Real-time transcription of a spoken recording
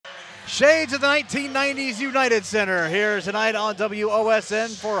Shades of the 1990s United Center here tonight on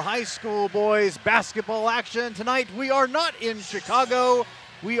WOSN for high school boys basketball action. Tonight we are not in Chicago,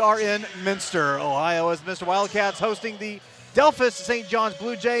 we are in Minster, Ohio, as Minster Wildcats hosting the Delphos St. John's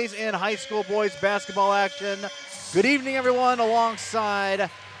Blue Jays in high school boys basketball action. Good evening, everyone. Alongside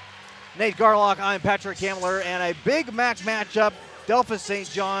Nate Garlock, I'm Patrick Hamler, and a big MAC matchup. Delphos St.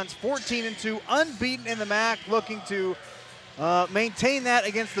 John's 14-2, unbeaten in the MAC, looking to maintain that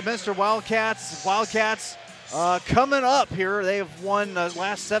against the Minster Wildcats. Wildcats coming up here. They've won the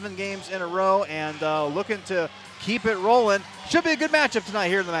last 7 games in a row and looking to keep it rolling. Should be a good matchup tonight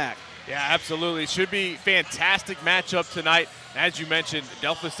here in the MAC. Yeah, absolutely. Should be fantastic matchup tonight. As you mentioned,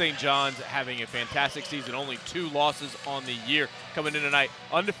 Delphos St. John's having a fantastic season, only 2 losses on the year coming in tonight.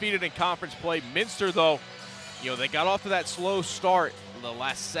 Undefeated in conference play. Minster, though, they got off to that slow start. The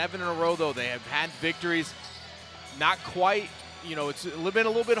last 7 in a row, though, they have had victories. Not quite, it's been a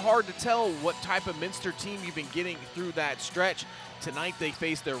little bit hard to tell what type of Minster team you've been getting through that stretch. Tonight they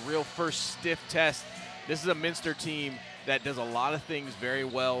face their real first stiff test. This is a Minster team that does a lot of things very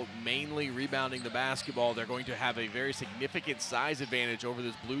well, mainly rebounding the basketball. They're going to have a very significant size advantage over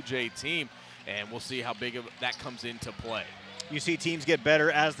this Blue Jay team, and we'll see how big of that comes into play. You see teams get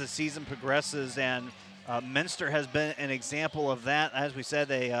better as the season progresses, and Minster has been an example of that. As we said,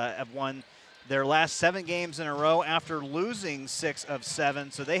 they have won their last 7 games in a row after losing 6 of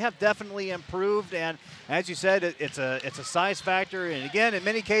 7. So they have definitely improved, and as you said, it's a size factor. And again, in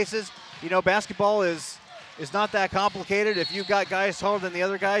many cases, basketball is not that complicated. If you've got guys taller than the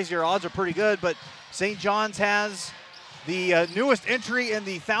other guys, your odds are pretty good. But St. John's has the newest entry in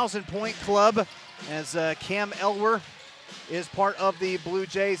the 1,000-point club, as Cam Elwer is part of the Blue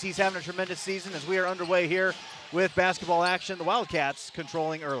Jays. He's having a tremendous season as we are underway here with basketball action. The Wildcats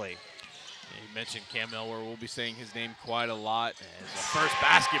controlling early. You mentioned Cam Elwer. We'll be saying his name quite a lot. As the first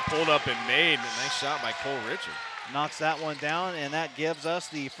basket pulled up and made. A nice shot by Cole Richard. Knocks that one down, and that gives us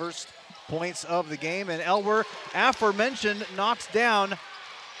the first points of the game. And Elwer, aforementioned, knocks down,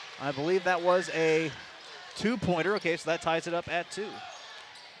 I believe that was a 2-pointer. Okay, so that ties it up at 2.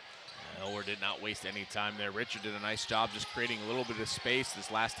 Elwer did not waste any time there. Richard did a nice job just creating a little bit of space this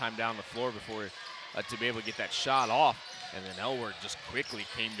last time down the floor before to be able to get that shot off. And then Elwer just quickly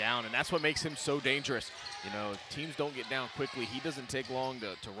came down, and that's what makes him so dangerous. Teams don't get down quickly. He doesn't take long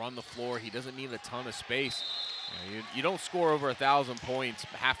to run the floor. He doesn't need a ton of space. You don't score over 1,000 points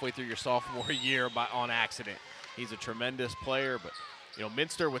halfway through your sophomore year on accident. He's a tremendous player, but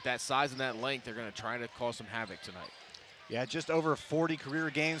Minster, with that size and that length, they're going to try to cause some havoc tonight. Yeah, just over 40 career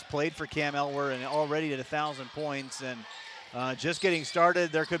games played for Cam Elwer, and already at 1,000 points. And just getting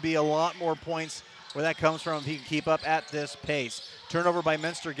started, there could be a lot more points where that comes from if he can keep up at this pace. Turnover by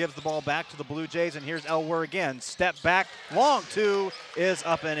Minster gives the ball back to the Blue Jays, and here's Elwer again. Step back, long 2 is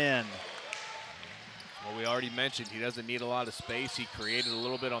up and in. Well, we already mentioned he doesn't need a lot of space. He created a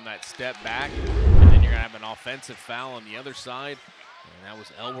little bit on that step back, and then you're going to have an offensive foul on the other side, and that was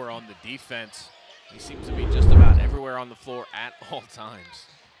Elwer on the defense. He seems to be just about everywhere on the floor at all times.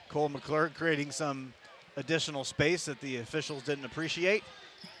 Cole McClure creating some additional space that the officials didn't appreciate.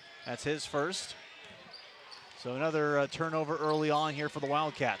 That's his first. So another turnover early on here for the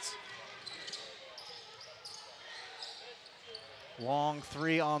Wildcats. Long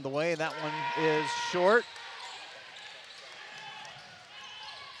 3 on the way. That one is short.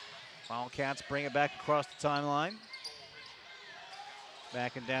 Wildcats bring it back across the timeline.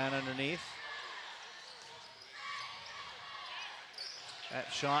 Back and down underneath.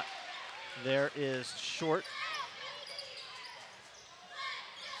 That shot there is short.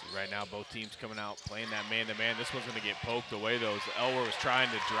 Right now, both teams coming out playing that man-to-man. This one's going to get poked away, though. Elwer was trying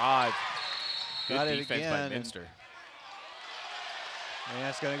to drive. Good defense by Minster. And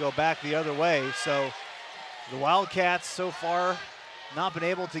that's going to go back the other way. So the Wildcats so far not been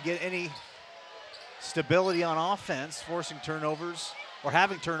able to get any stability on offense, forcing turnovers or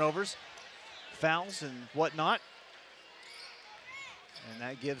having turnovers, fouls and whatnot. And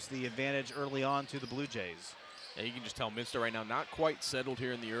that gives the advantage early on to the Blue Jays. Yeah, you can just tell Minster right now not quite settled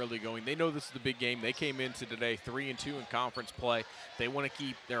here in the early going. They know this is the big game. They came into today 3-2 in conference play. They want to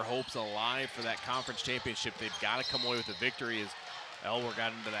keep their hopes alive for that conference championship. They've got to come away with a victory as Elwer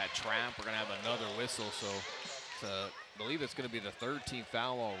got into that trap. We're going to have another whistle. So I believe it's going to be the 3rd team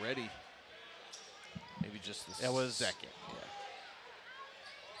foul already. Maybe just the second.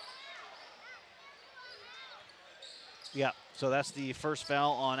 Yeah, so that's the first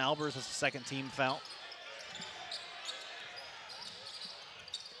foul on Albers. That's the 2nd team foul.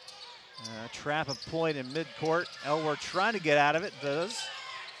 Trap of point in midcourt. Elwer trying to get out of it, does.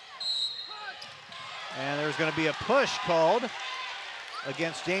 And there's going to be a push called.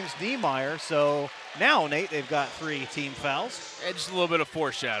 against James Niemeyer. So now, Nate, they've got 3 team fouls. And just a little bit of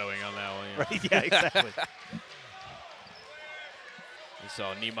foreshadowing on that one. Yeah. Right, yeah, exactly. You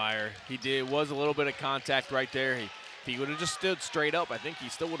saw Niemeyer. Was a little bit of contact right there. If he would have just stood straight up, I think he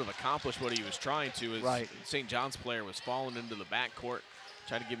still would have accomplished what he was trying to. As St. John's player was falling into the backcourt,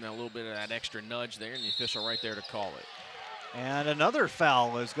 tried to give him a little bit of that extra nudge there, and the official right there to call it. And another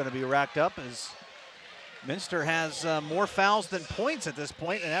foul is going to be racked up as Minster has more fouls than points at this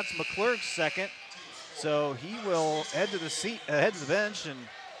point, and that's McClurg's second. So he will head to the bench, and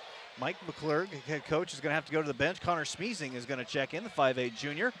Mike McClurg, head coach, is going to have to go to the bench. Connor Smeezing is going to check in, the 5'8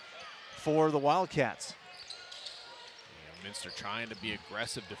 junior, for the Wildcats. Yeah, Minster trying to be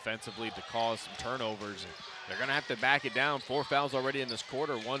aggressive defensively to cause some turnovers. They're going to have to back it down. 4 fouls already in this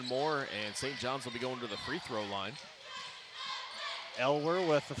quarter, 1 more, and St. John's will be going to the free throw line. Elwer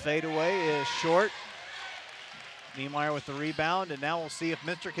with the fadeaway is short. Niemeyer with the rebound, and now we'll see if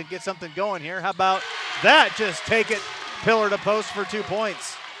Minster can get something going here. How about that? Just take it pillar to post for 2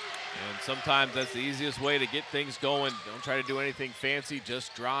 points. And sometimes that's the easiest way to get things going. Don't try to do anything fancy,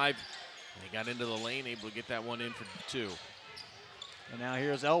 just drive. And he got into the lane, able to get that one in for 2. And now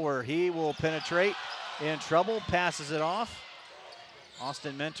here's Elwer. He will penetrate, in trouble, passes it off.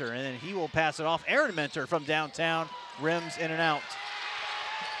 Austin Minter, and then he will pass it off. Aaron Minter from downtown, rims in and out.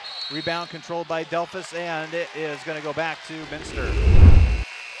 Rebound controlled by Delphos, and it is going to go back to Minster.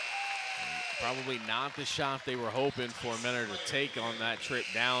 Probably not the shot they were hoping for Minter to take on that trip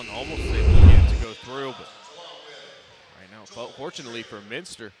down. Almost able to get it to go through, but right now, fortunately for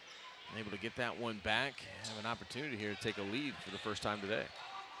Minster, able to get that one back, have an opportunity here to take a lead for the first time today.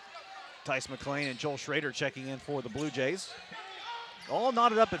 Tice McLean and Joel Schrader checking in for the Blue Jays. All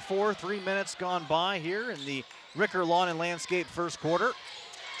knotted up at 4, 3 minutes gone by here in the Ricker Lawn and Landscape first quarter.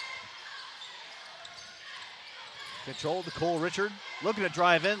 Controlled to Cole Richard, looking to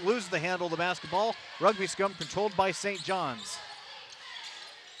drive in, loses the handle of the basketball. Rugby scum controlled by St. John's.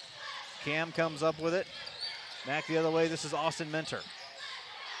 Cam comes up with it. Back the other way, this is Austin Minter.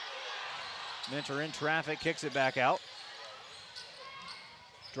 Minter in traffic, kicks it back out.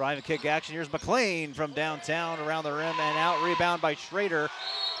 Drive and kick action. Here's McLean from downtown around the rim and out. Rebound by Schrader.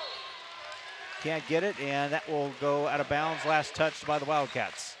 Can't get it, and that will go out of bounds. Last touched by the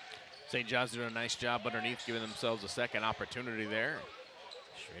Wildcats. St. John's doing a nice job underneath, giving themselves a second opportunity there.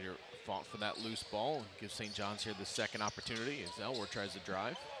 Schrader fought for that loose ball and gives St. John's here the second opportunity as Elwer tries to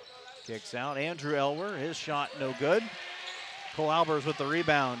drive. Kicks out. Andrew Elwer, his shot no good. Cole Albers with the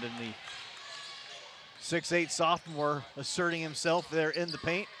rebound, and the 6'8 sophomore asserting himself there in the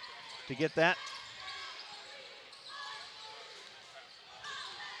paint to get that.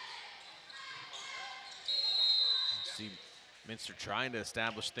 See Minster trying to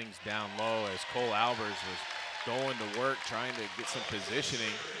establish things down low as Cole Albers was going to work, trying to get some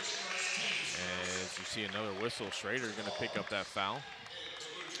positioning. As you see another whistle, Schrader going to pick up that foul.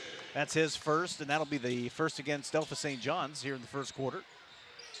 That's his first, and that'll be the first against Delphos St. John's here in the first quarter.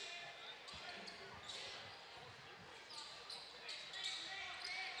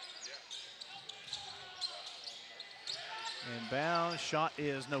 Inbound, shot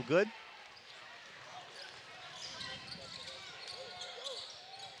is no good.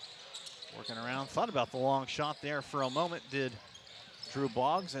 Working around, thought about the long shot there for a moment, did Drew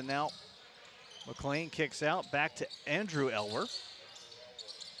Boggs, and now McLean kicks out, back to Andrew Elwer.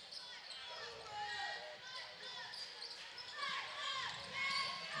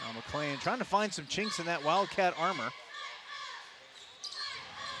 Now McLean trying to find some chinks in that Wildcat armor.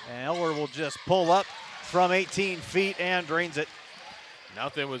 And Elwer will just pull up from 18 feet and drains it.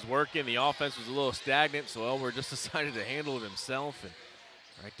 Nothing was working. The offense was a little stagnant, so Elwer just decided to handle it himself. And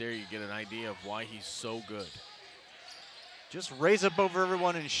right there you get an idea of why he's so good. Just raise up over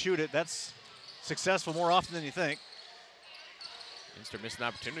everyone and shoot it. That's successful more often than you think. Minster missed an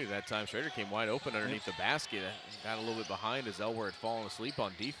opportunity that time. Schrader came wide open underneath the basket. Got a little bit behind as Elwer had fallen asleep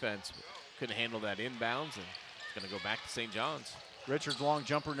on defense. But couldn't handle that inbounds, and it's going to go back to St. John's. Richard's long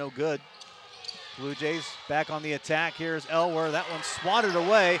jumper, no good. Blue Jays back on the attack. Here's Elwer. That one swatted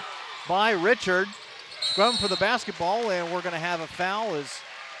away by Richard. Scrum for the basketball, and we're going to have a foul as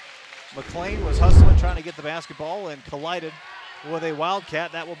McLean was hustling, trying to get the basketball, and collided with a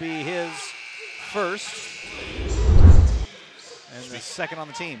Wildcat. That will be his first, and the second on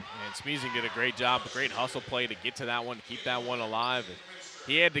the team. And Smeezing did a great job, a great hustle play to get to that one, to keep that one alive. And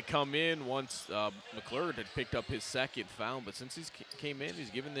he had to come in once McClurg had picked up his second foul, but since he came in,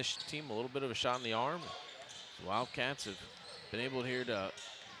 he's given this team a little bit of a shot in the arm. The Wildcats have been able here to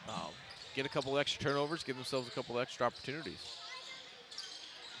get a couple extra turnovers, give themselves a couple extra opportunities.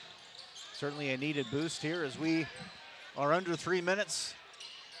 Certainly a needed boost here as we are under 3 minutes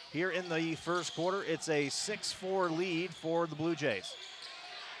here in the first quarter. It's a 6-4 lead for the Blue Jays.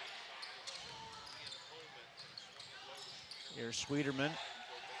 Here's Schwederman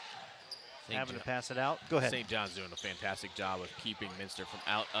having to pass it out. Go ahead. St. John's doing a fantastic job of keeping Minster from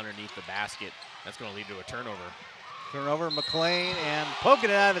out underneath the basket. That's going to lead to a turnover. Turnover, McLean, and poking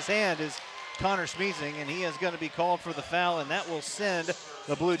it out of his hand is Connor Smeezing, and he is going to be called for the foul, and that will send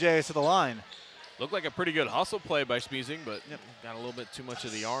the Blue Jays to the line. Looked like a pretty good hustle play by Smeezing, but got a little bit too much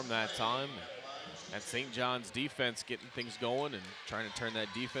of the arm that time. And St. John's defense getting things going and trying to turn that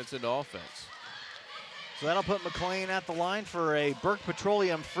defense into offense. So that'll put McLean at the line for a Burke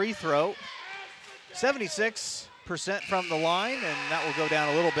Petroleum free throw. 76% from the line, and that will go down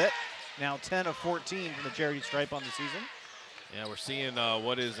a little bit. Now 10 of 14 from the charity stripe on the season. Yeah, we're seeing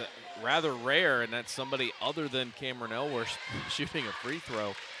what is rather rare, and that's somebody other than Cameron Elwer shooting a free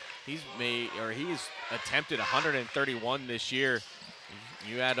throw. He's attempted 131 this year.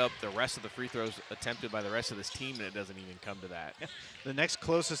 You add up the rest of the free throws attempted by the rest of this team, and it doesn't even come to that. The next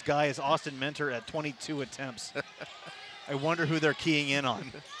closest guy is Austin Minter at 22 attempts. I wonder who they're keying in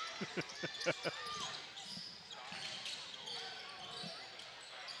on.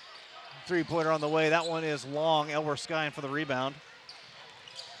 Three-pointer on the way. That one is long. Elwer Skyen for the rebound.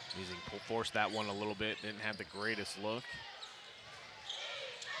 Forced that one a little bit. Didn't have the greatest look.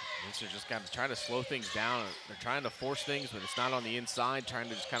 Minster just got to try to slow things down. They're trying to force things, but it's not on the inside. Trying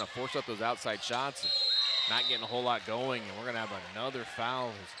to just kind of force up those outside shots. And not getting a whole lot going. And we're going to have another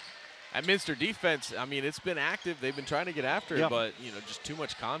foul. At Minster defense, I mean, it's been active. They've been trying to get after it, but, you know, just too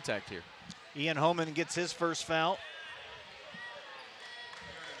much contact here. Ian Homan gets his first foul.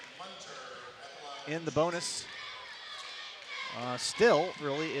 In the bonus still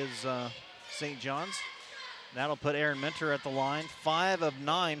really is St. John's. That'll put Aaron Minter at the line. 5 of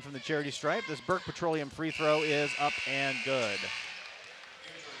 9 from the charity stripe. This Burke Petroleum free throw is up and good.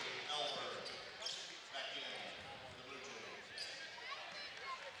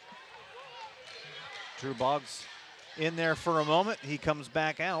 Drew Boggs in there for a moment. He comes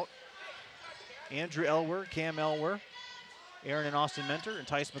back out. Andrew Elwer, Cam Elwer, Aaron and Austin Minter, and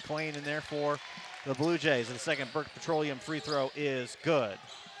Tice McLean in there for the Blue Jays. And the second Burke Petroleum free throw is good.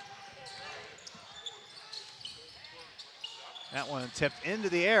 That one tipped into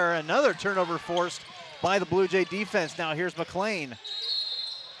the air. Another turnover forced by the Blue Jay defense. Now here's McLean.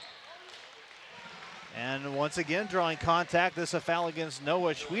 And once again drawing contact. This is a foul against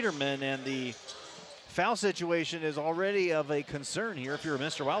Noah Schwederman, and the foul situation is already of a concern here if you're a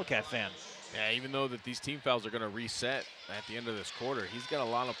Minster Wildcat fan. Yeah, even though that these team fouls are going to reset at the end of this quarter, he's got a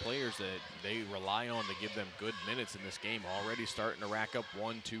lot of players that they rely on to give them good minutes in this game. Already starting to rack up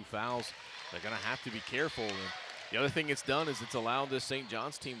 1-2 fouls. They're going to have to be careful. And the other thing it's done is it's allowed this St.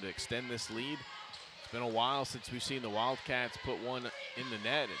 John's team to extend this lead. It's been a while since we've seen the Wildcats put one in the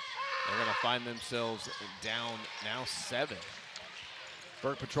net. And they're going to find themselves down now 7.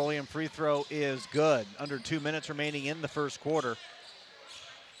 Burke Petroleum free throw is good. Under 2 minutes remaining in the first quarter.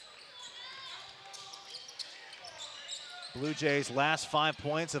 Blue Jays' last 5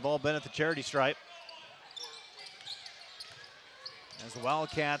 points have all been at the charity stripe. As the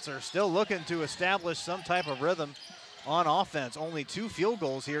Wildcats are still looking to establish some type of rhythm on offense. Only 2 field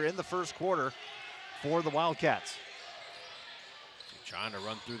goals here in the first quarter for the Wildcats. Trying to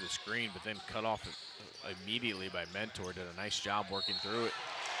run through the screen, but then cut off immediately by Mentor. Did a nice job working through it.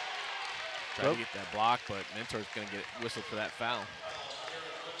 Tried to get that block, but Mentor's going to get whistled for that foul.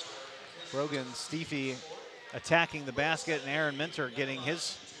 Brogan Stiefy attacking the basket, and Aaron Minter getting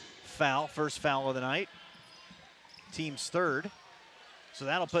his foul, first foul of the night. Team's third. So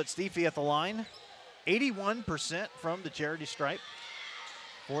that'll put Stiefy at the line. 81% from the charity stripe.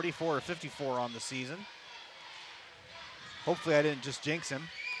 44 or 54 on the season. Hopefully I didn't just jinx him.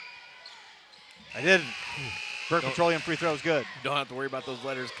 I didn't. Burke Petroleum free throw is good. Don't have to worry about those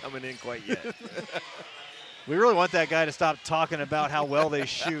letters coming in quite yet. We really want that guy to stop talking about how well they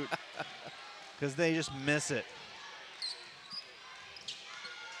shoot, because they just miss it.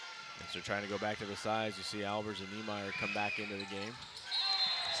 So trying to go back to the sides. You see Albers and Niemeyer come back into the game.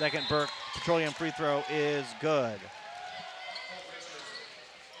 Second Burke Petroleum free throw is good.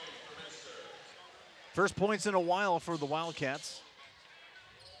 First points in a while for the Wildcats.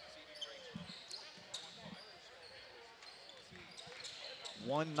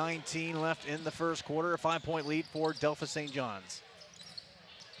 .119 left in the first quarter. A 5-point lead for Delphos St. John's.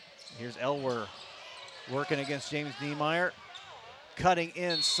 Here's Elwer working against James Niemeyer. Cutting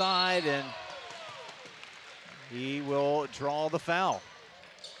inside, and he will draw the foul.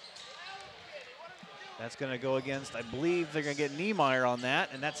 That's going to go against, I believe they're going to get Niemeyer on that,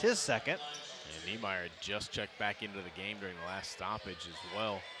 and that's his second. And Niemeyer had just checked back into the game during the last stoppage as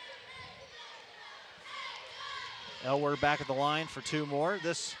well. Elwer back at the line for 2 more.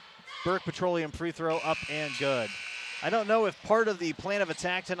 This Burke Petroleum free throw up and good. I don't know if part of the plan of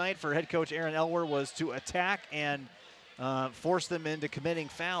attack tonight for head coach Aaron Elwer was to attack and force them into committing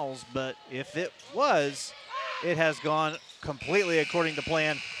fouls, but if it was, it has gone completely according to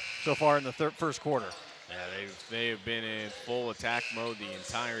plan so far in the first quarter. Yeah, they have been in full attack mode the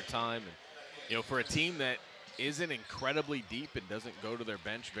entire time. And, you know, for a team that isn't incredibly deep and doesn't go to their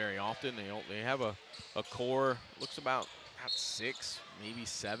bench very often, they have a core, looks about 6, maybe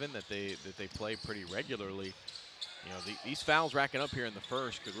 7 that they play pretty regularly. You know, these fouls racking up here in the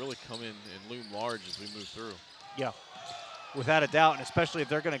first could really come in and loom large as we move through. Yeah, without a doubt, and especially if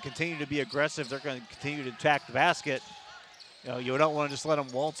they're going to continue to be aggressive, they're going to continue to attack the basket. You know, you don't want to just let them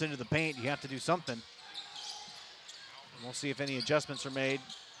waltz into the paint. You have to do something. And we'll see if any adjustments are made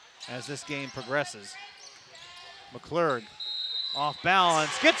as this game progresses. McClurg off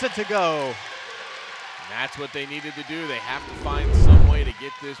balance, gets it to go. And that's what they needed to do. They have to find some way to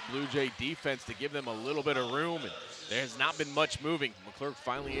get this Blue Jay defense to give them a little bit of room, and there has not been much moving. McClurg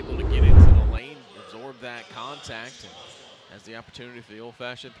finally able to get into the lane, absorb that contact, and has the opportunity for the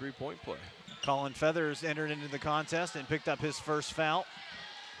old-fashioned three-point play. Colin Feathers entered into the contest and picked up his first foul,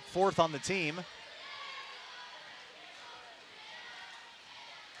 4th on the team.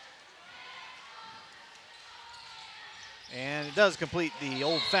 And it does complete the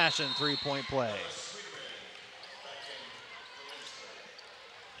old-fashioned three-point play.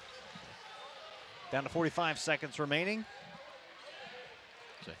 Down to 45 seconds remaining.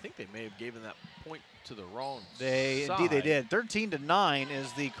 So I think they may have given that point to the wrong side. Indeed they did. 13-9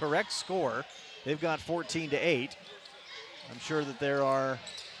 is the correct score. They've got 14-8. I'm sure that there are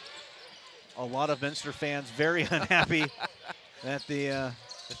a lot of Minster fans very unhappy that the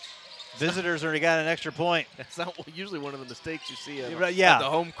visitors already got an extra point. That's not usually one of the mistakes you see at, yeah. at the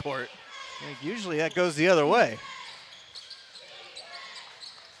home court. Usually that goes the other way.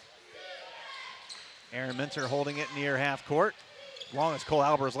 Aaron Minster holding it near half court. As long as Cole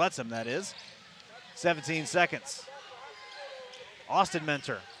Albers lets him, that is. 17 seconds. Austin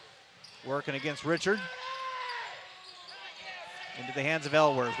Minster working against Richard. Into the hands of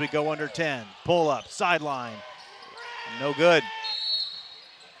Elwer as we go under 10. Pull up, sideline. No good.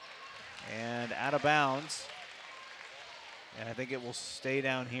 And out of bounds. And I think it will stay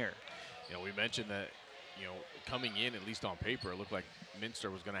down here. You know, we mentioned that, you know, coming in, at least on paper, it looked like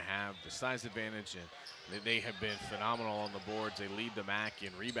Minster was going to have the size advantage, and they have been phenomenal on the boards. They lead the MAC in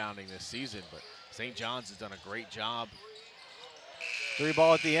rebounding this season, but St. John's has done a great job. 3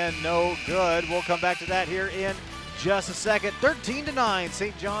 ball at the end, no good. We'll come back to that here in just a second. 13-9,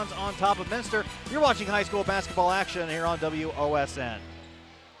 St. John's on top of Minster. You're watching high school basketball action here on WOSN.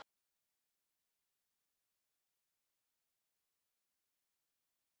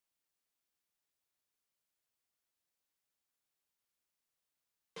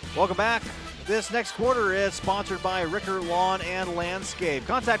 Welcome back. This next quarter is sponsored by Ricker Lawn and Landscape.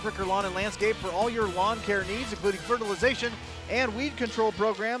 Contact Ricker Lawn and Landscape for all your lawn care needs, including fertilization and weed control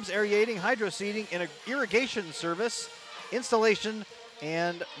programs, aerating, hydro seeding, and irrigation service, installation,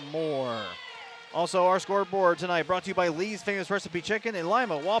 and more. Also, our scoreboard tonight brought to you by Lee's Famous Recipe Chicken in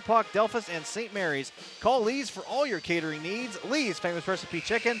Lima, Wapak, Delphos, and St. Mary's. Call Lee's for all your catering needs. Lee's Famous Recipe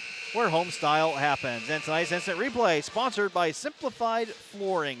Chicken, where home style happens. And tonight's instant replay sponsored by Simplified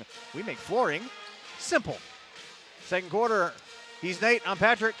Flooring. We make flooring simple. Second quarter, he's Nate, I'm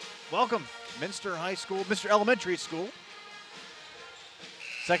Patrick. Welcome, Minster High School, Minster Elementary School.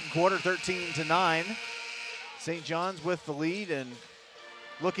 Second quarter, 13-9. St. John's with the lead and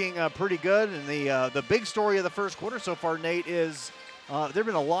looking pretty good. And the big story of the first quarter so far, Nate, is there have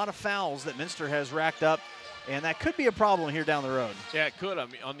been a lot of fouls that Minster has racked up, and that could be a problem here down the road. Yeah, it could. I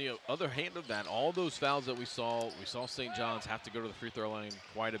mean, on the other hand of that, all those fouls that we saw St. John's have to go to the free throw line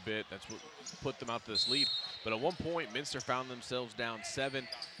quite a bit. That's what put them out to this lead. But at one point, Minster found themselves down 7.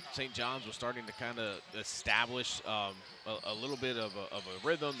 St. John's was starting to kind of establish a little bit of a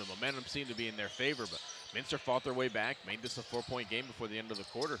rhythm. The momentum seemed to be in their favor, but Minster fought their way back, made this a 4-point game before the end of the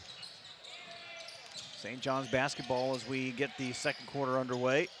quarter. St. John's basketball as we get the second quarter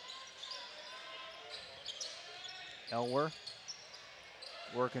underway. Elwer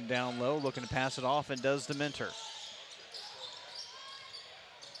working down low, looking to pass it off, and does to Minter.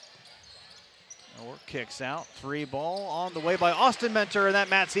 Elwer kicks out. 3 ball on the way by Austin Minter, and that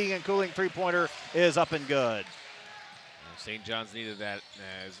Matt Segan cooling three-pointer is up and good. St. John's needed that,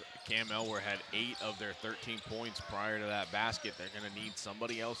 as Cam Elwer had 8 of their 13 points prior to that basket. They're going to need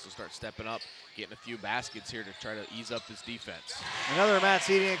somebody else to start stepping up, getting a few baskets here to try to ease up this defense. Another Matt's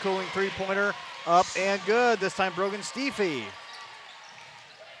Heating and Cooling three-pointer, up and good. This time Brogan Stiefy.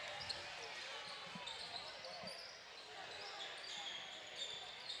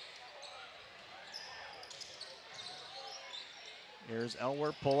 Here's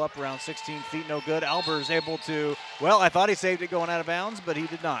Elwer, pull up around 16 feet, no good. Albers able to, well, I thought he saved it going out of bounds, but he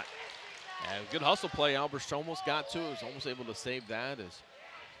did not. Yeah, good hustle play. Albers almost got to it, was almost able to save that. As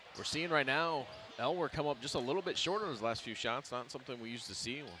we're seeing right now, Elwer come up just a little bit short on his last few shots. Not something we used to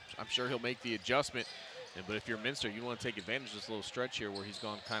see. Well, I'm sure he'll make the adjustment. But if you're Minster, you want to take advantage of this little stretch here where he's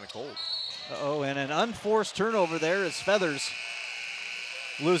gone kind of cold. Uh-oh, and an unforced turnover there as Feathers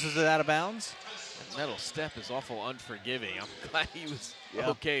loses it out of bounds. That metal step is awful unforgiving. I'm glad he was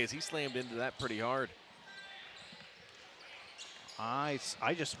okay, as he slammed into that pretty hard. I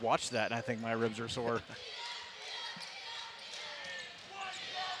just watched that, and I think my ribs are sore.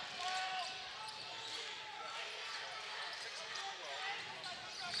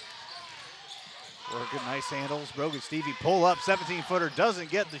 Working nice handles. Brogan Stiefy pull up, 17-footer, doesn't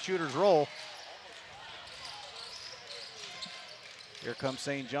get the shooter's roll. Here comes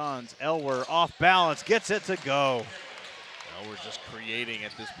St. John's. Elwer off balance, gets it to go. Elwer just creating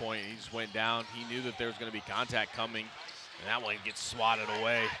at this point. He just went down. He knew that there was going to be contact coming, and that one gets swatted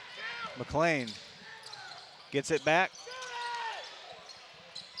away. McLean gets it back.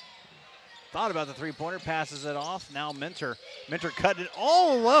 Thought about the three-pointer, passes it off. Now Minter. Minter cut it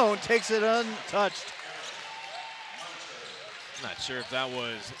all alone, takes it untouched. Not sure if that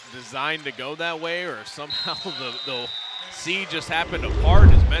was designed to go that way or if somehow the C just happened to part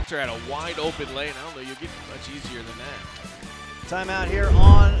as Minter had a wide open lane. I don't know, you'll get much easier than that. Timeout here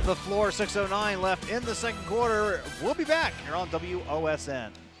on the floor, 6:09 left in the second quarter. We'll be back here on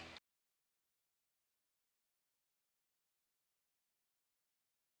WOSN.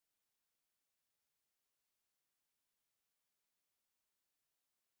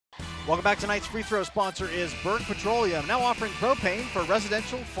 Welcome back. Tonight's free throw sponsor is Berg Petroleum, now offering propane for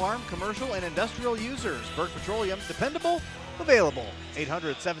residential, farm, commercial, and industrial users. Berg Petroleum, dependable, available.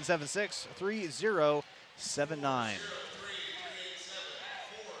 800-776-3079.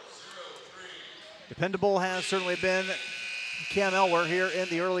 Dependable has certainly been Cam Elwer here in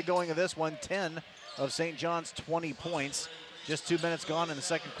the early going of this one. 10 of St. John's 20 points. Just 2 minutes gone in the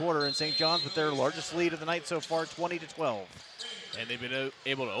second quarter, and St. John's with their largest lead of the night so far, 20-12. And they've been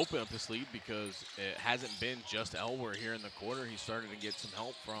able to open up this lead because it hasn't been just Elwer here in the quarter. He's started to get some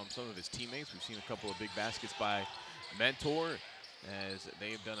help from some of his teammates. We've seen a couple of big baskets by Mentor as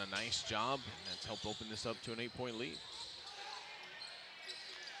they've done a nice job, and that's helped open this up to an 8-point lead.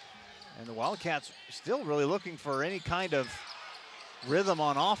 And the Wildcats still really looking for any kind of rhythm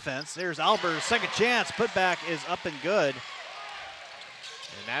on offense. There's Albers, second chance, putback is up and good.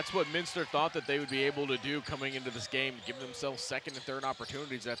 And that's what Minster thought that they would be able to do coming into this game, give themselves second and third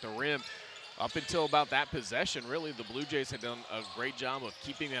opportunities at the rim. Up until about that possession, really, the Blue Jays had done a great job of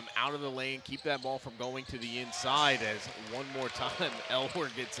keeping them out of the lane, keep that ball from going to the inside, as one more time, Elwer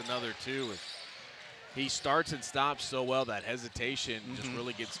gets another two. He starts and stops so well, that hesitation just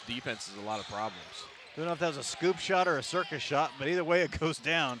really gets defenses a lot of problems. Don't know if that was a scoop shot or a circus shot, but either way it goes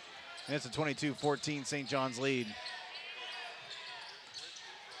down. And it's a 22-14 St. John's lead.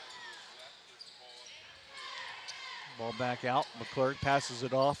 Ball back out. McClurg passes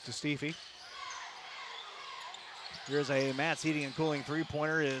it off to Stiefy. Here's a Matt's Heating and Cooling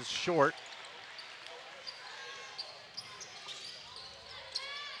three-pointer, is short.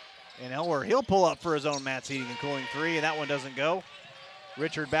 And Elwer, he'll pull up for his own Matt's Heating and Cooling three, and that one doesn't go.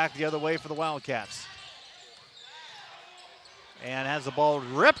 Richard back the other way for the Wildcats. And has the ball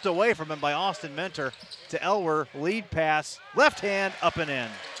ripped away from him by Austin Minter to Elwer. Lead pass, left hand, up and in.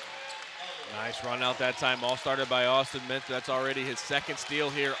 Nice run out that time, all started by Austin Minter. That's already his second steal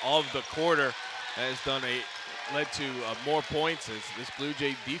here of the quarter. That has led to more points as this Blue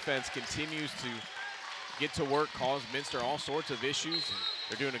Jay defense continues to get to work, cause Minster all sorts of issues. And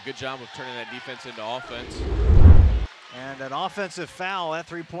they're doing a good job of turning that defense into offense. And an offensive foul, that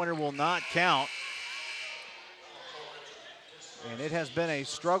three-pointer will not count. And it has been a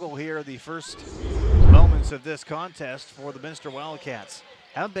struggle here the first moments of this contest for the Minster Wildcats.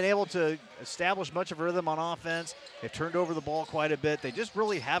 Haven't been able to establish much of a rhythm on offense. They've turned over the ball quite a bit. They just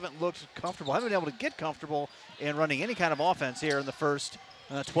really haven't looked comfortable, haven't been able to get comfortable in running any kind of offense here in the first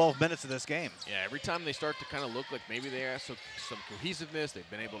 12 minutes of this game. Yeah, every time they start to kind of look like maybe they have some cohesiveness, they've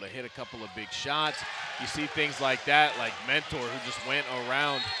been able to hit a couple of big shots. You see things like that, like Mentor, who just went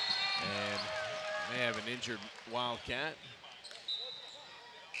around and May have an injured Wildcat.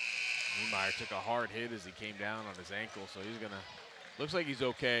 Niemeyer took a hard hit as he came down on his ankle, so he's gonna, looks like he's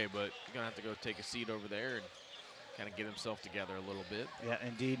okay, but he's gonna have to go take a seat over there and kind of get himself together a little bit. Yeah,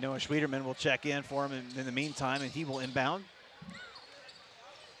 indeed. Noah Schwederman will check in for him in the meantime, and he will inbound.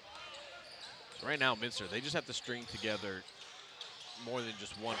 So right now, Minster, they just have to string together more than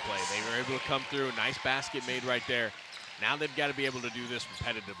just one play. They were able to come through, nice basket made right there. Now they've got to be able to do this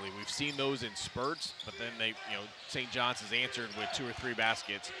repetitively. We've seen those in spurts, but then they, St. John's has answered with 2 or 3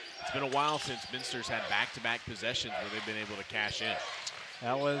 baskets. It's been a while since Minster's had back-to-back possessions where they've been able to cash in.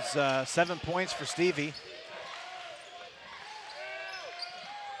 That was 7 points for Stevie.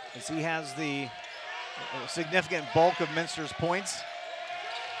 As he has the significant bulk of Minster's points.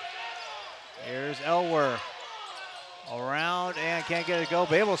 Here's Elwer. Around and can't get it to go,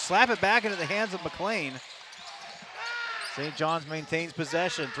 but able to slap it back into the hands of McLean. St. John's maintains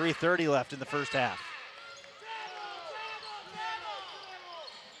possession, 3:30 left in the first half.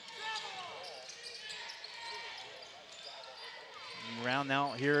 Around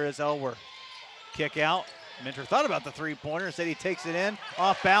now, here is Elwer. Kick out. Minter thought about the three-pointer, said he takes it in,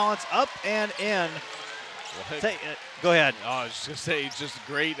 off balance, up and in. Go ahead. Oh, I was just going to say, just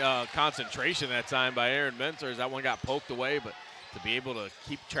great concentration that time by Aaron Minster as that one got poked away, but to be able to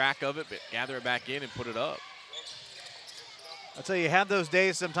keep track of it, but gather it back in and put it up. I'll tell you, have those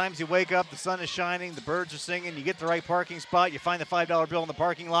days, sometimes you wake up, the sun is shining, the birds are singing, you get the right parking spot, you find the $5 bill in the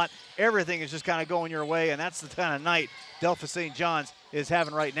parking lot, everything is just kind of going your way, and that's the kind of night Delphos St. John's is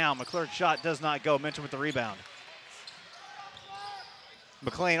having right now. McClurk's shot does not go. Minter with the rebound.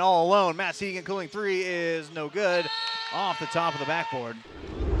 McLean all alone. Matt Segan cooling 3 is no good. Off the top of the backboard.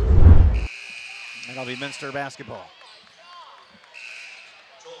 And that'll be Minster basketball.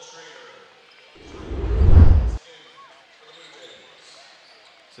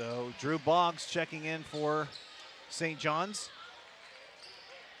 So Drew Boggs checking in for St. John's.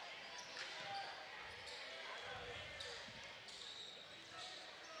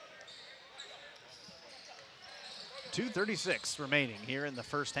 .236 remaining here in the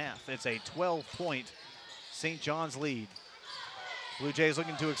first half. It's a 12-point St. John's lead. Blue Jays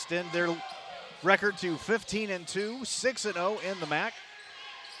looking to extend their record to 15-2, 6-0 in the MAC.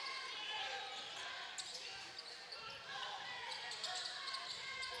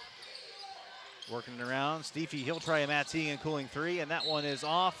 Working it around, Stiefy, he'll try a Matt Teagan cooling 3, and that one is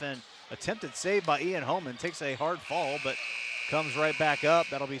off, and attempted save by Ian Homan. Takes a hard fall, but comes right back up.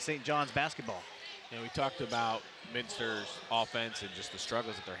 That'll be St. John's basketball. We talked about Minster's offense and just the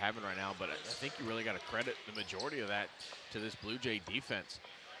struggles that they're having right now, but I think you really got to credit the majority of that to this Blue Jay defense.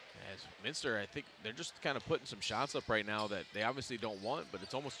 As Minster, I think they're just kind of putting some shots up right now that they obviously don't want, but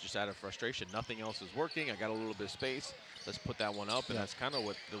it's almost just out of frustration. Nothing else is working. I got a little bit of space. Let's put that one up, and that's kind of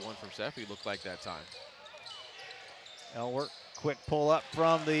what the one from Steffi looked like that time. Elwer, quick pull up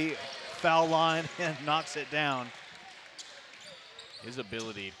from the foul line and knocks it down. His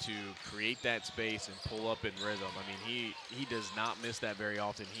ability to create that space and pull up in rhythm, I mean, he does not miss that very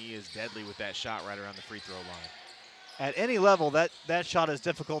often. He is deadly with that shot right around the free throw line. At any level, that shot is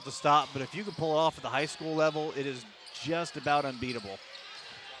difficult to stop, but if you can pull it off at the high school level, it is just about unbeatable.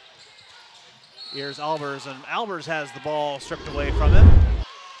 Here's Albers, and Albers has the ball stripped away from him.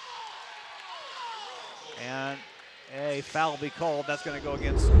 And a foul will be called. That's going to go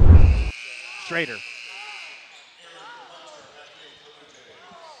against Schrader.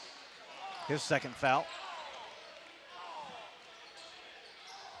 His second foul.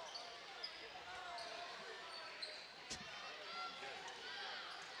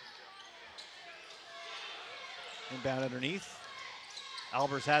 Inbound underneath.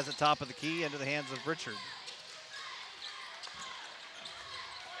 Albers has it top of the key into the hands of Richard.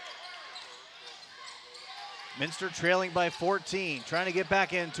 Minster trailing by 14, trying to get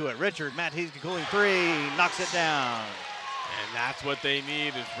back into it. Richard, Matt Heasey cooling 3, knocks it down. And that's what they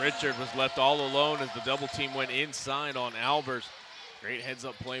need, as Richard was left all alone as the double team went inside on Albers. Great heads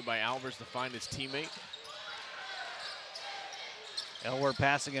up play by Albers to find his teammate. Elwer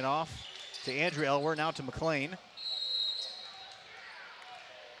passing it off to Andrew Elwer, now to McLean.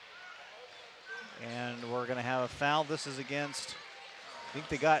 And we're gonna have a foul. This is against, I think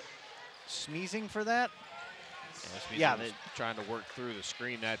they got sneezing for that. Yeah, they're trying to work through the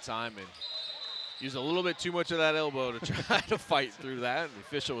screen that time and used a little bit too much of that elbow to try to fight through that. And the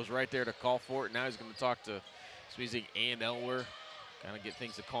official was right there to call for it. Now he's going to talk to Smeezing and Elwer, kind of get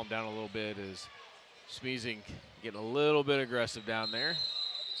things to calm down a little bit as Smeezing getting a little bit aggressive down there.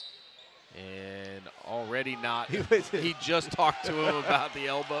 And already not, he just talked to him about the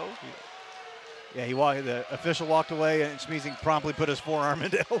elbow. Yeah, the official walked away, and Schmeezing promptly put his forearm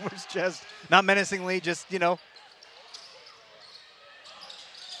into Elwer's chest. Not menacingly, just,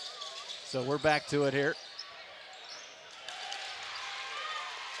 So we're back to it here.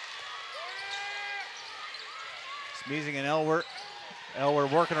 Schmeezing and Elwer.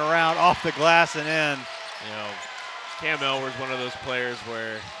 Elwer working around off the glass and in. Cam Elwer's one of those players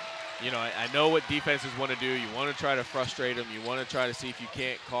where, I know what defenses want to do. You want to try to frustrate them. You want to try to see if you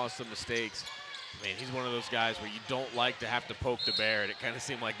can't cause some mistakes. I mean, he's one of those guys where you don't like to have to poke the bear, and it kind of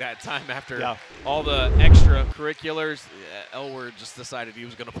seemed like that time after all the extracurriculars, Elwer just decided he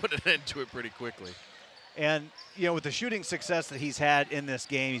was going to put an end to it pretty quickly. And, with the shooting success that he's had in this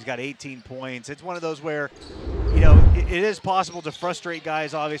game, he's got 18 points. It's one of those where, it is possible to frustrate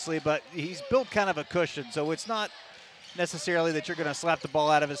guys, obviously, but he's built kind of a cushion, so it's not necessarily that you're going to slap the ball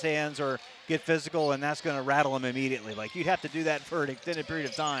out of his hands or get physical and that's going to rattle him immediately. Like, you'd have to do that for an extended period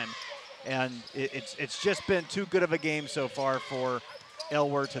of time. And it's just been too good of a game so far for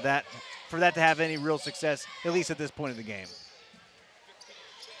Elwer for that to have any real success, at least at this point of the game.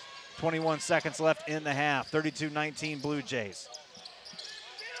 21 seconds left in the half. 32-19 Blue Jays.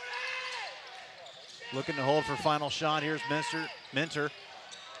 Looking to hold for final shot. Here's Minster.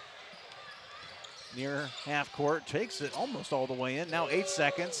 Near half court, takes it almost all the way in. Now 8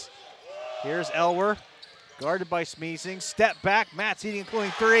 seconds. Here's Elwer. Guarded by Schmeezing. Step back. Matt's eating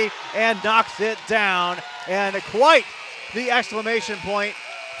including three and knocks it down. And quite the exclamation point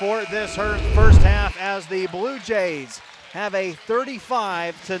for this first half as the Blue Jays have a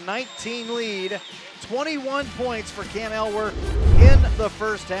 35-19 lead. 21 points for Cam Elwer in the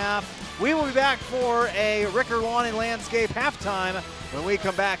first half. We will be back for a Ricker Lawn and Landscape halftime when we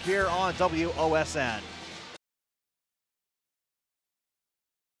come back here on WOSN.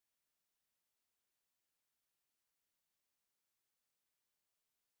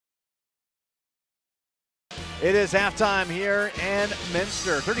 It is halftime here in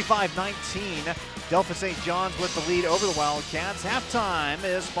Minster, 35-19. Delphos St. John's with the lead over the Wildcats. Halftime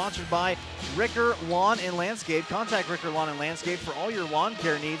is sponsored by Ricker Lawn and Landscape. Contact Ricker Lawn and Landscape for all your lawn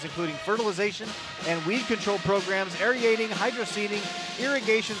care needs, including fertilization and weed control programs, aerating, hydroseeding,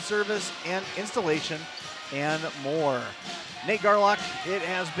 irrigation service, and installation, and more. Nate Garlock, it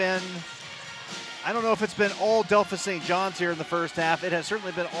has been, I don't know if it's been all Delphos St. John's here in the first half. It has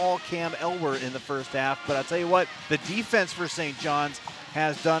certainly been all Cam Elwer in the first half. But I'll tell you what, the defense for St. John's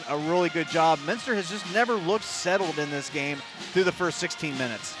has done a really good job. Minster has just never looked settled in this game through the first 16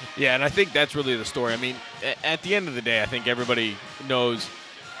 minutes. Yeah, and I think that's really the story. I mean, at the end of the day, I think everybody knows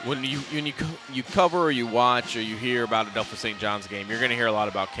when you cover or you watch or you hear about a Delphos St. John's game, you're going to hear a lot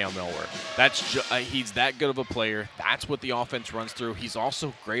about Cam Elwer. He's that good of a player. That's what the offense runs through. He's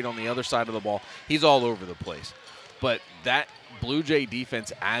also great on the other side of the ball. He's all over the place. But that Blue Jay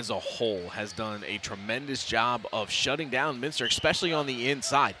defense as a whole has done a tremendous job of shutting down Minster, especially on the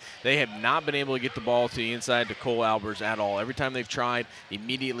inside. They have not been able to get the ball to the inside to Cole Albers at all. Every time they've tried,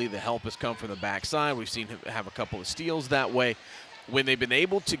 immediately the help has come from the backside. We've seen him have a couple of steals that way. When they've been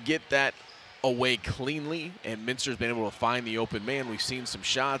able to get that away cleanly and Minster's been able to find the open man, we've seen some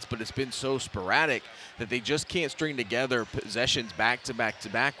shots, but it's been so sporadic that they just can't string together possessions back to back to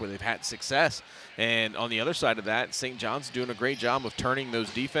back where they've had success. And on the other side of that, St. John's doing a great job of turning those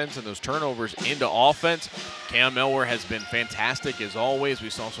defense and those turnovers into offense. Cam Elwer has been fantastic as always.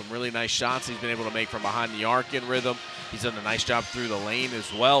 We saw some really nice shots he's been able to make from behind the arc in rhythm. He's done a nice job through the lane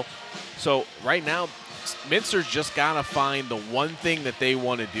as well. So right now, Minster's just got to find the one thing that they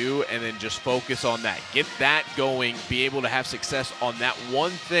want to do and then just focus on that. Get that going, be able to have success on that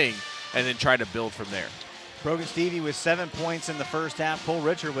one thing, and then try to build from there. Brogan Stevie with 7 points in the first half. Cole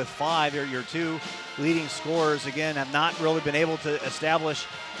Richard with 5. Your two leading scorers, again, have not really been able to establish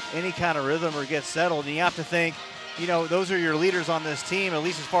any kind of rhythm or get settled. And you have to think, those are your leaders on this team, at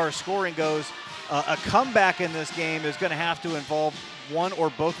least as far as scoring goes. A comeback in this game is going to have to involve one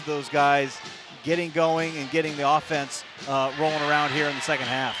or both of those guys getting going and getting the offense rolling around here in the second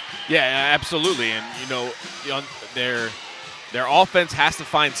half. Yeah, absolutely. And, their offense has to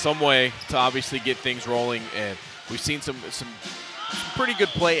find some way to obviously get things rolling. And we've seen some pretty good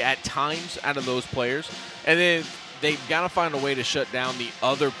play at times out of those players. And then they've got to find a way to shut down the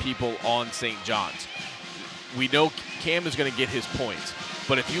other people on St. John's. We know Cam is going to get his points.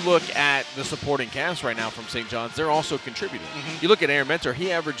 But if you look at the supporting cast right now from St. John's, they're also contributing. You look at Aaron Mentor, he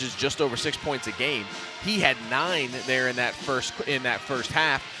averages just over 6 points a game. He had 9 there in that first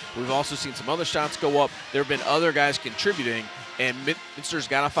half. We've also seen some other shots go up. There have been other guys contributing, and Minster's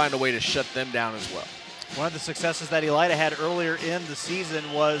got to find a way to shut them down as well. One of the successes that Elida had earlier in the season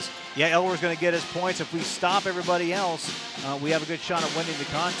was, yeah, Elwer's going to get his points. If we stop everybody else, we have a good shot at winning the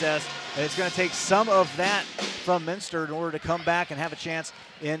contest. And it's going to take some of that from Minster in order to come back and have a chance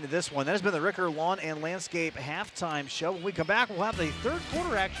in this one. That has been the Ricker Lawn and Landscape halftime show. When we come back, we'll have the third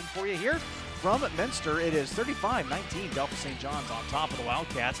quarter action for you here from Minster. It is 35-19, Delphos St. John's on top of the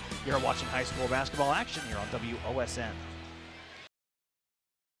Wildcats. You're watching high school basketball action here on WOSN.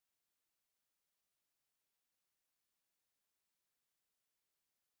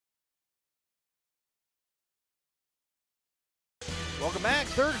 Welcome back,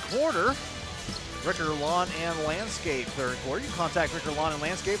 third quarter. Ricker Lawn and Landscape third quarter. You can contact Ricker Lawn and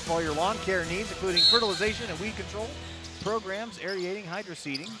Landscape for all your lawn care needs, including fertilization and weed control, programs, aerating,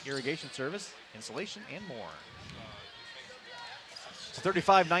 hydroseeding, irrigation service, insulation, and more. It's a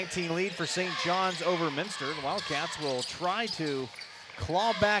 35-19 lead for St. John's over Minster. The Wildcats will try to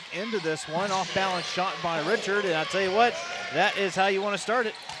claw back into this one. Off-balance shot by Richard, and I'll tell you what, that is how you want to start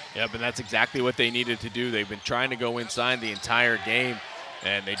it. Yep, and that's exactly what they needed to do. They've been trying to go inside the entire game,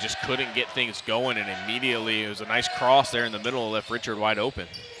 and they just couldn't get things going, and immediately it was a nice cross there in the middle that left Richard wide open.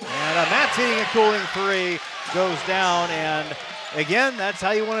 And Matt's heating and cooling three goes down, and again, that's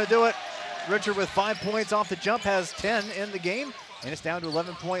how you want to do it. Richard with 5 points off the jump has 10 in the game, and it's down to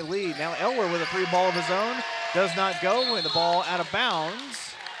 11-point lead. Now Elwer with a free ball of his own does not go, and the ball out of bounds.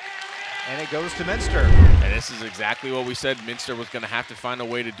 And it goes to Minster. And this is exactly what we said Minster was going to have to find a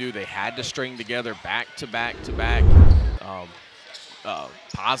way to do. They had to string together back-to-back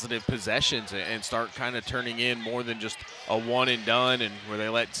positive possessions and start kind of turning in more than just a one and done, and where they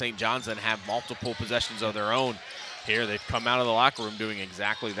let St. John's then have multiple possessions of their own. Here they've come out of the locker room doing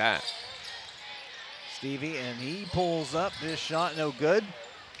exactly that. Stevie, and he pulls up. This shot no good.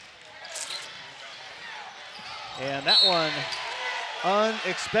 And that one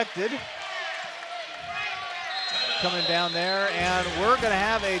unexpected. Coming down there, and we're going to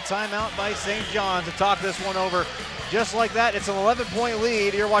have a timeout by St. John's to talk this one over. Just like that, it's an 11-point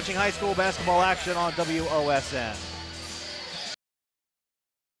lead. You're watching high school basketball action on WOSN.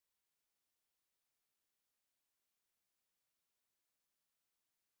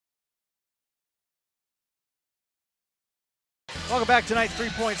 Welcome back. Tonight's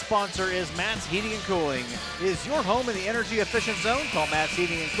three-point sponsor is Matt's Heating and Cooling. Is your home in the energy-efficient zone? Call Matt's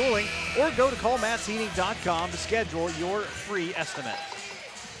Heating and Cooling or go to callmattsheating.com to schedule your free estimate.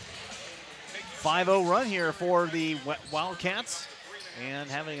 5-0 run here for the Wildcats, and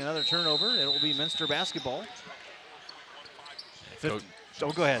having another turnover. It will be Minster basketball. Go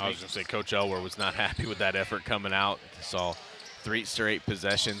ahead. I was going to say Coach Elwer was not happy with that effort coming out. Saw 3 straight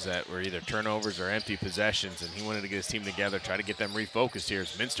possessions that were either turnovers or empty possessions, and he wanted to get his team together, try to get them refocused here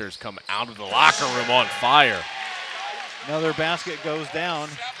as Minster's come out of the locker room on fire. Another basket goes down.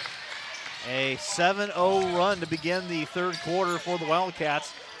 A 7-0 run to begin the third quarter for the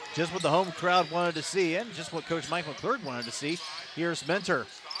Wildcats. Just what the home crowd wanted to see, and just what Coach Mike McClurg wanted to see. Here's Minter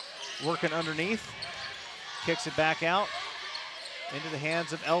working underneath, kicks it back out into the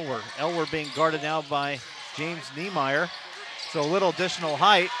hands of Elwer. Elwer being guarded now by James Niemeyer. So a little additional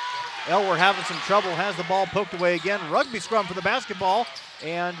height. Elwer having some trouble, has the ball poked away again. Rugby scrum for the basketball,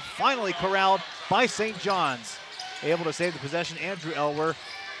 and finally corralled by St. John's. Able to save the possession, Andrew Elwer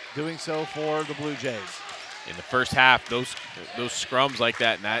doing so for the Blue Jays. In the first half, those scrums like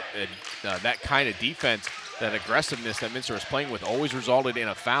that and that kind of defense, that aggressiveness that Minster was playing with always resulted in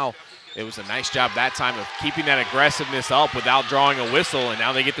a foul. It was a nice job that time of keeping that aggressiveness up without drawing a whistle, and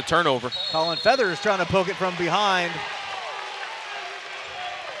now they get the turnover. Colin Feathers trying to poke it from behind,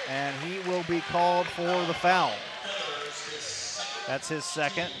 and he will be called for the foul. That's his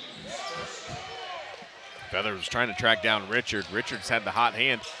second. Feathers was trying to track down Richard. Richard's had the hot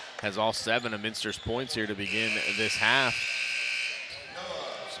hand, has all 7 of Minster's points here to begin this half.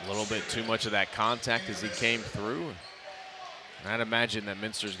 Just a little bit too much of that contact as he came through. And I'd imagine that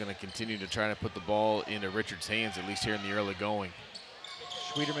Minster's going to continue to try to put the ball into Richard's hands, at least here in the early going.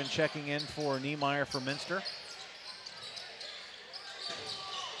 Schwederman checking in for Niemeyer for Minster.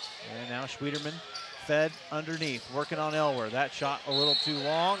 And now Schwederman fed underneath, working on Elwer. That shot a little too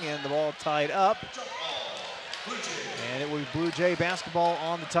long, and the ball tied up. And it will be Blue Jay basketball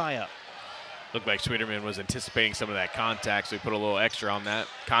on the tie-up. Looked like Schwederman was anticipating some of that contact, so he put a little extra on that.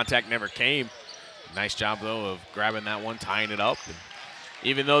 Contact never came. Nice job, though, of grabbing that one, tying it up. And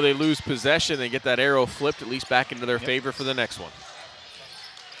even though they lose possession, they get that arrow flipped at least back into their favor for the next one.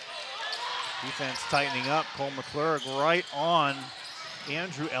 Defense tightening up. Cole McClurg right on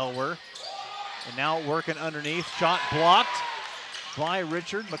Andrew Elwer. And now working underneath. Shot blocked by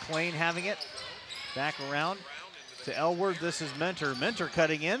Richard. McLean having it. Back around to Elwer. This is Minter. Minter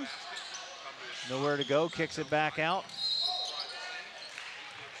cutting in. Nowhere to go, kicks it back out.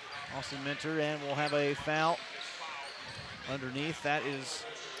 Austin Minster, and we'll have a foul underneath. That is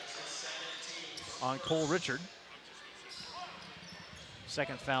on Cole Richard.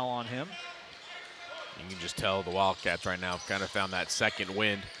 Second foul on him. You can just tell the Wildcats right now have kind of found that second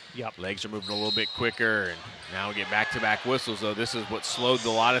wind. Yep. Legs are moving a little bit quicker, and now we get back-to-back whistles. Though this is what slowed a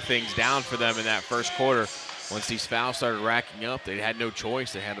lot of things down for them in that first quarter. Once these fouls started racking up, they had no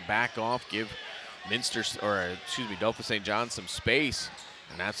choice. They had to back off, give Delphos St. John some space,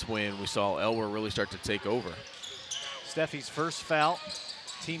 and that's when we saw Elwer really start to take over. Steffi's first foul,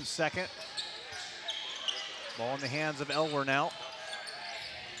 team second. Ball in the hands of Elwer now.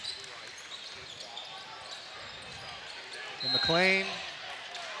 And McLean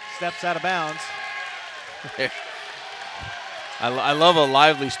steps out of bounds. I love a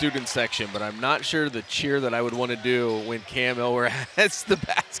lively student section, but I'm not sure the cheer that I would want to do when Cam Elwer has the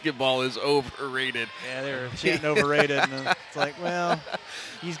basketball is overrated. Yeah, they were chanting overrated. And it's like, well,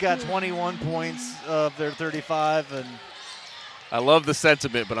 he's got 21 points of their 35. And I love the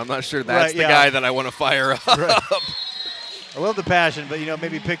sentiment, but I'm not sure that's the guy that I want to fire up. Right. I love the passion, but,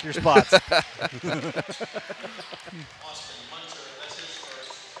 maybe pick your spots.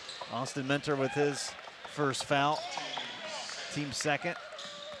 Austin Minster with his first foul. Team second.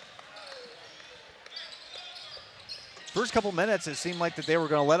 First couple minutes, it seemed like that they were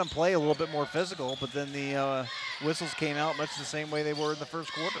going to let him play a little bit more physical, but then the whistles came out much the same way they were in the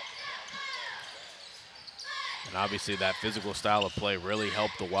first quarter. And obviously that physical style of play really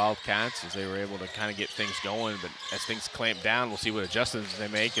helped the Wildcats as they were able to kind of get things going. But as things clamp down, we'll see what adjustments they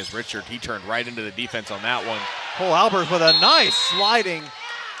make as Richard, he turned right into the defense on that one. Cole Albers with a nice sliding.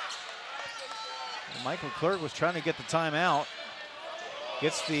 Mike McClurg was trying to get the timeout.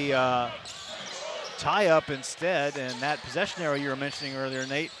 Gets the tie up instead, and that possession arrow you were mentioning earlier,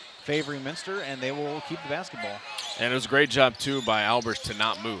 Nate, favoring Minster, and they will keep the basketball. And it was a great job, too, by Albers to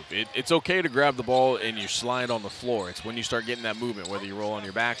not move. It's okay to grab the ball and you slide on the floor. It's when you start getting that movement, whether you roll on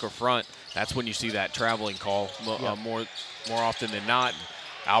your back or front, that's when you see that traveling call more often than not.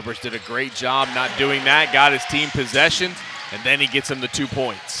 Albers did a great job not doing that, got his team possession, and then he gets him the 2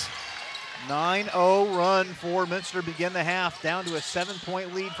 points. 9-0 run for Minster begin the half, down to a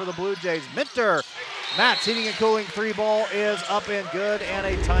 7-point lead for the Blue Jays. Minster, Matt's heating and cooling three ball is up and good, and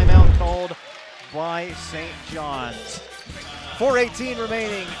a timeout called by St. John's. 4:18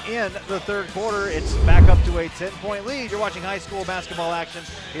 remaining in the third quarter. It's back up to a 10-point lead. You're watching high school basketball action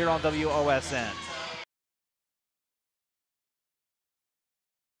here on WOSN.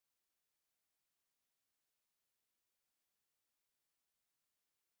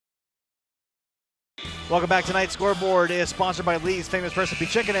 Welcome back. Tonight's scoreboard is sponsored by Lee's Famous Recipe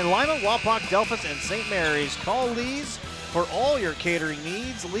Chicken in Lima, Wapak, Delphos, and St. Mary's. Call Lee's for all your catering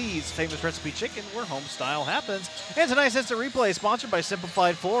needs. Lee's Famous Recipe Chicken, where home style happens. And tonight's instant replay sponsored by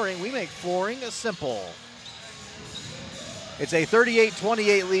Simplified Flooring. We make flooring simple. It's a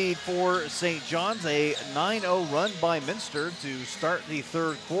 38-28 lead for St. John's, a 9-0 run by Minster to start the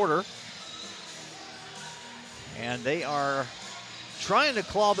third quarter. And they are trying to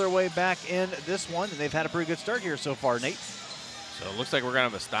claw their way back in this one, and they've had a pretty good start here so far, Nate. So it looks like we're going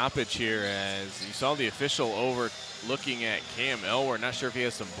to have a stoppage here as you saw the official over looking at Cam Elwer. Not sure if he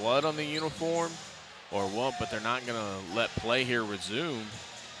has some blood on the uniform or what, but they're not going to let play here resume.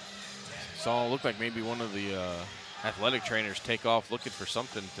 So it looked like maybe one of the athletic trainers take off looking for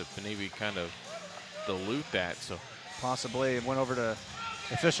something to maybe kind of dilute that. So possibly it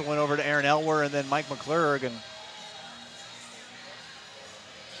official went over to Aaron Elwer and then Mike McClurg, and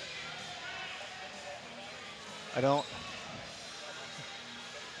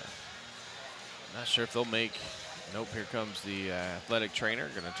not sure if they'll make. Nope, here comes the athletic trainer.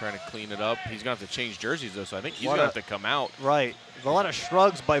 Going to try to clean it up. He's going to have to change jerseys, though, so I think he's going to have to come out. Right. A lot of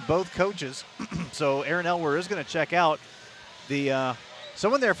shrugs by both coaches. So Aaron Elwer is going to check out.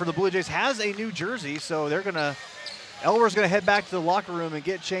 Someone there for the Blue Jays has a new jersey, so Elwer's going to head back to the locker room and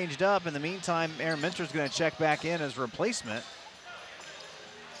get changed up. In the meantime, Aaron Minster's going to check back in as replacement.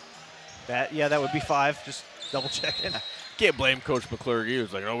 That would be 5. Just double checking. Can't blame Coach McClurg. He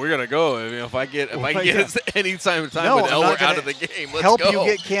was like, "Oh, we're gonna go. If I can get any time with Elwer out of the game, let's help go." You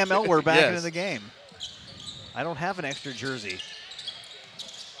get Cam Elwer back into the game. I don't have an extra jersey.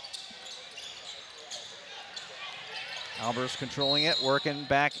 Albers controlling it, working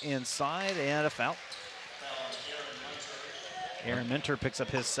back inside, and a foul. Aaron Minster picks up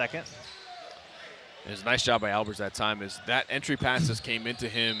his second. It was a nice job by Albers that time. As that entry passes came into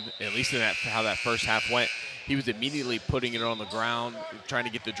him, at least in how that first half went, he was immediately putting it on the ground, trying to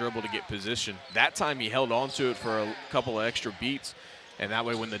get the dribble to get position. That time he held on to it for a couple of extra beats, And that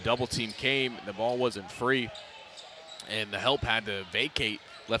way when the double team came, the ball wasn't free, and the help had to vacate,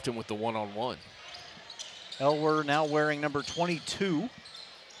 left him with the one-on-one. Elwer now wearing number 22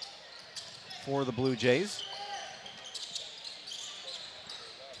 for the Blue Jays.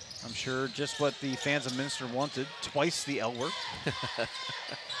 I'm sure just what the fans of Minster wanted, twice the Elwer.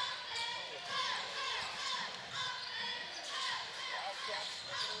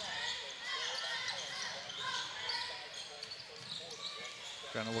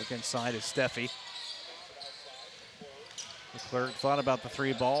 Trying to look inside is Steffi. Leclerc thought about the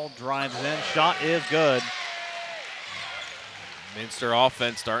 3-ball, drives in, shot is good. Minster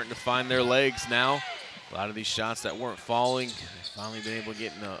offense starting to find their legs now. A lot of these shots that weren't falling, they've finally been able to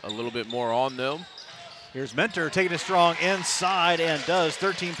get a little bit more on them. Here's Minter taking it strong inside and does.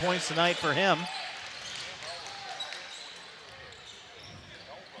 13 points tonight for him.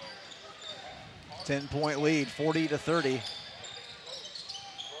 Ten-point lead, 40-30.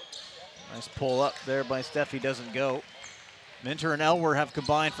 Nice pull up there by Steffi, doesn't go. Minter and Elwer have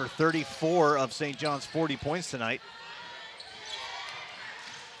combined for 34 of St. John's 40 points tonight.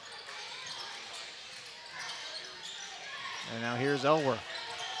 And now here's Elwer.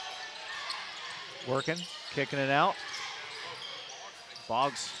 Working, kicking it out.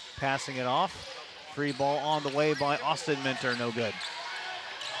 Boggs passing it off. Free ball on the way by Austin Minter, no good.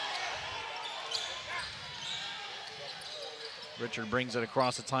 Richard brings it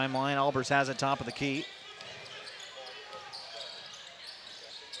across the timeline. Albers has it top of the key.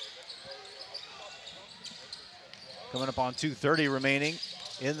 Coming up on 2:30 remaining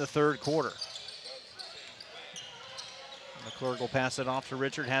in the third quarter. McClurg will pass it off to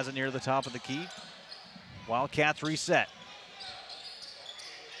Richard, has it near the top of the key. Wildcats reset.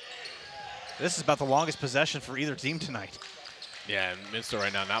 This is about the longest possession for either team tonight. Yeah, and Minster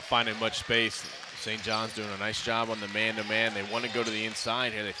right now not finding much space. St. John's doing a nice job on the man-to-man. They want to go to the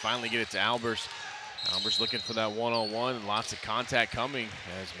inside here. They finally get it to Albers. Albers looking for that one-on-one, and lots of contact coming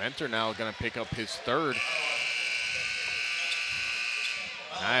as Minster now going to pick up his third.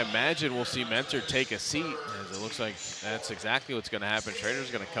 I imagine we'll see Minster take a seat, as it looks like that's exactly what's going to happen.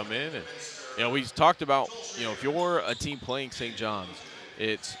 Schrader's going to come in, and we talked about, if you're a team playing St. John's,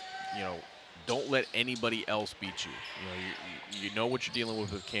 it's, don't let anybody else beat you. You know what you're dealing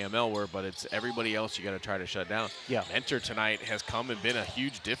with Cam Elwer, but it's everybody else you got to try to shut down. Yeah. Minster tonight has come and been a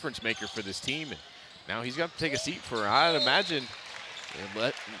huge difference maker for this team, and now he's got to take a seat for, I'd imagine,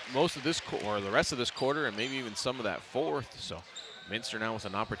 most of this or the rest of this quarter, and maybe even some of that fourth. So Minster now with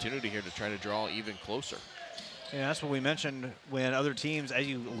an opportunity here to try to draw even closer. Yeah, that's what we mentioned when other teams, as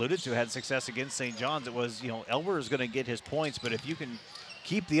you alluded to, had success against St. John's. It was, Elwer is going to get his points, but if you can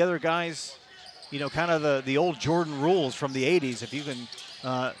keep the other guys, kind of the old Jordan rules from the 80s, if you can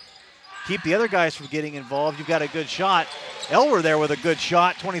keep the other guys from getting involved, you've got a good shot. Elwer there with a good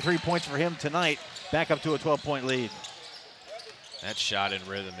shot, 23 points for him tonight, back up to a 12-point lead. That shot in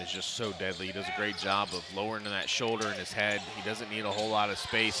rhythm is just so deadly. He does a great job of lowering that shoulder in his head. He doesn't need a whole lot of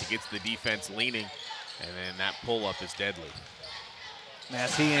space. He gets the defense leaning, and then that pull-up is deadly.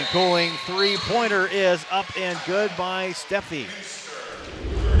 Mass heating and cooling, three-pointer is up and good by Steffi.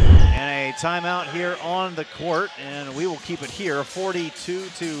 And a timeout here on the court, and we will keep it here,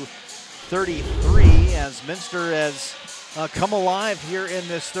 42-33, as Minster has come alive here in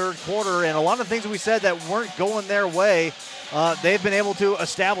this third quarter. And a lot of things we said that weren't going their way, they've been able to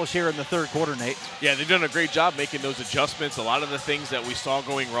establish here in the third quarter, Nate. Yeah, they've done a great job making those adjustments. A lot of the things that we saw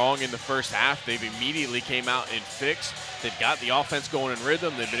going wrong in the first half, they've immediately came out and fixed. They've got the offense going in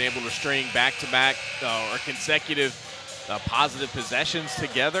rhythm. They've been able to string back-to-back or consecutive positive possessions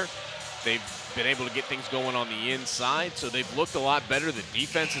together. They've been able to get things going on the inside, so they've looked a lot better. The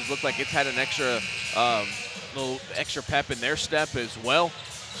defense has looked like it's had an little extra pep in their step as well.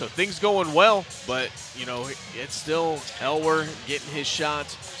 So things going well, but, it's still Elwer getting his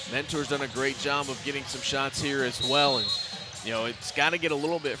shots. Mentor's done a great job of getting some shots here as well. And, it's got to get a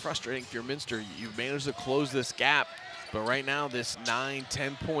little bit frustrating if you're Minster. You've managed to close this gap, but right now this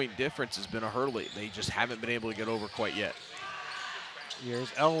 9-10-point difference has been a hurdle. They just haven't been able to get over quite yet.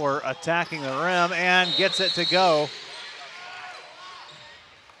 Here's Elwer attacking the rim and gets it to go.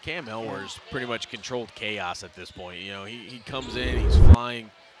 Cam Elwer's pretty much controlled chaos at this point. He comes in, he's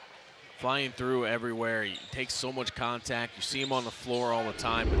flying through everywhere. He takes so much contact. You see him on the floor all the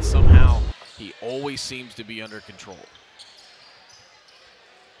time, but somehow he always seems to be under control.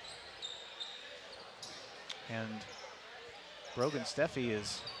 And Brogan Steffi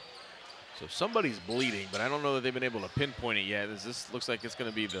is... So somebody's bleeding, but I don't know that they've been able to pinpoint it yet. This looks like it's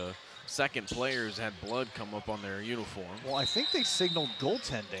going to be the second player who's had blood come up on their uniform. Well, I think they signaled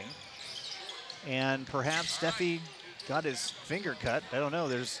goaltending, and perhaps Steffi got his finger cut. I don't know.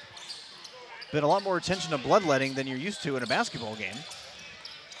 There's been a lot more attention to bloodletting than you're used to in a basketball game.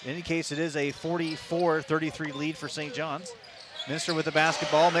 In any case, it is a 44-33 lead for St. John's. Minster with the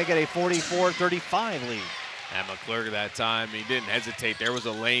basketball, make it a 44-35 lead. And McClurg at that time, he didn't hesitate. There was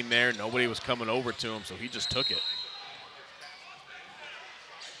a lane there. Nobody was coming over to him, so he just took it.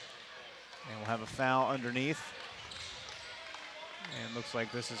 And we'll have a foul underneath. And looks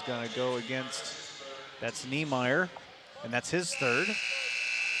like this is going to go against, that's Niemeyer, and that's his third.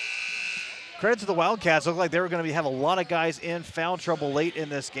 Credit to the Wildcats. Looked like they were going to have a lot of guys in foul trouble late in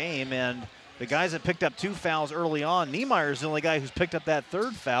this game, and the guys that picked up 2 fouls early on, Niemeyer is the only guy who's picked up that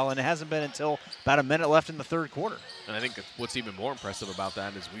 3rd foul, and it hasn't been until about a minute left in the 3rd quarter. And I think what's even more impressive about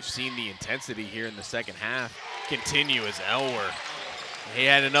that is we've seen the intensity here in the second half continue as Elwer. He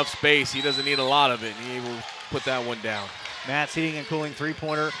had enough space. He doesn't need a lot of it, and he able to put that one down. Matt's heating and cooling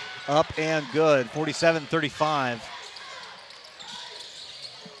 3-pointer up and good, 47-35.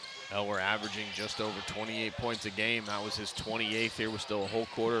 Elwer averaging just over 28 points a game. That was his 28th. There was still a whole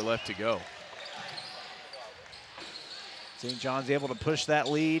quarter left to go. St. John's able to push that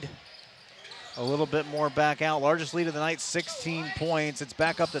lead a little bit more back out. Largest lead of the night, 16 points. It's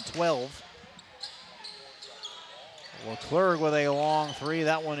back up to 12. Leclerc with a long 3.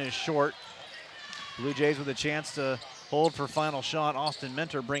 That one is short. Blue Jays with a chance to hold for final shot. Austin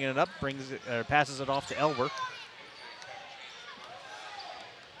Minter bringing it up, passes it off to Elwer.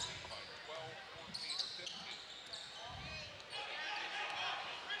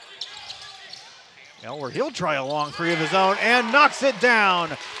 Elwer, he'll try a long 3 of his own and knocks it down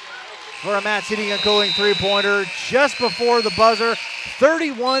for a Matt's heating and cooling 3-pointer just before the buzzer.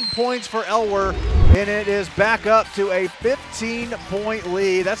 31 points for Elwer, and it is back up to a 15-point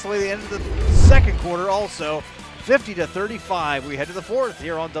lead. That's the way they ended the 2nd quarter also. 50-35. We head to the 4th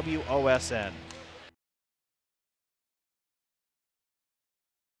here on WOSN.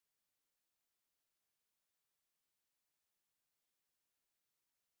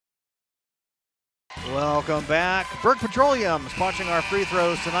 Welcome back. Burke Petroleum sponsoring our free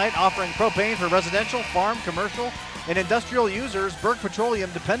throws tonight, offering propane for residential, farm, commercial, and industrial users. Burke Petroleum,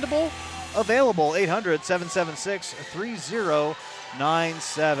 dependable, available.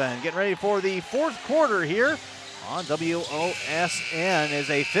 800-776-3097. Getting ready for the 4th quarter here on WOSN. Is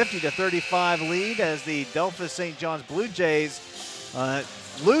a 50-35 lead as the Delphos St. John's Blue Jays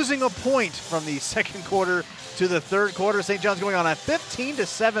losing a point from the 2nd quarter to the 3rd quarter. St. John's going on a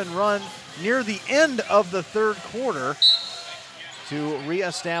 15-7 run near the end of the 3rd quarter to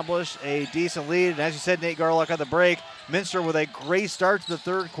reestablish a decent lead. And as you said, Nate Garlock on the break, Minster with a great start to the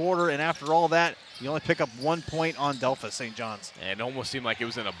 3rd quarter, and after all that, you only pick up 1 point on Delphos St. John's. And it almost seemed like it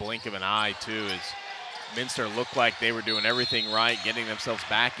was in a blink of an eye, too, as Minster looked like they were doing everything right, getting themselves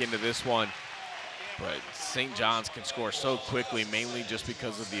back into this one. But St. John's can score so quickly, mainly just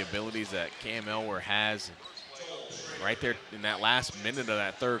because of the abilities that Cam Elwer has. Right there in that last minute of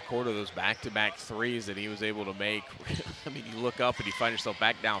that 3rd quarter, those back-to-back 3s that he was able to make. I mean, you look up and you find yourself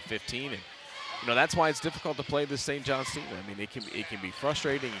back down 15, and you know that's why it's difficult to play this St. John's team. I mean, it can be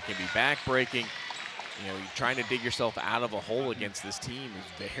frustrating, it can be back-breaking. You know, trying to dig yourself out of a hole against this team is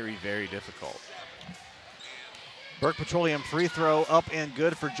very, very difficult. Burke Petroleum free throw up and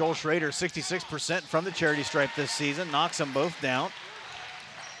good for Joel Schrader. 66% from the charity stripe this season, knocks them both down.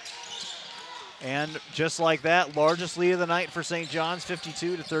 And just like that, largest lead of the night for St. John's,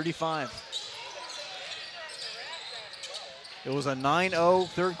 52-35. It was a 9-0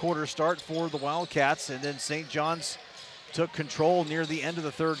 3rd quarter start for the Wildcats, and then St. John's took control near the end of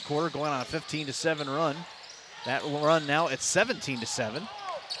the 3rd quarter, going on a 15-7 run. That run now at 17-7.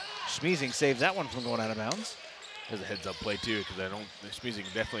 Schmeezing saves that one from going out of bounds. There's a heads-up play, too, because Schmeezing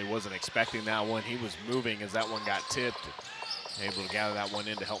definitely wasn't expecting that one. He was moving as that one got tipped. Able to gather that one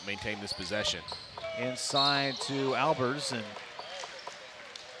in to help maintain this possession. Inside to Albers, and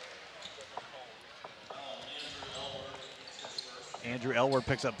Andrew Elwer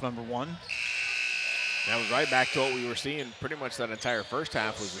picks up number 1. That was right back to what we were seeing pretty much that entire first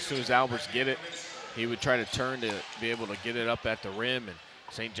half. Was as soon as Albers get it, he would try to turn to be able to get it up at the rim, and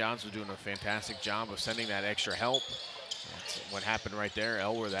St. John's was doing a fantastic job of sending that extra help. That's what happened right there.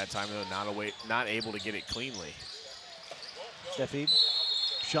 Elwer that time, though, not able to get it cleanly. Steffi,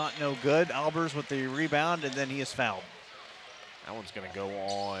 shot no good. Albers with the rebound, and then he is fouled. That one's going to go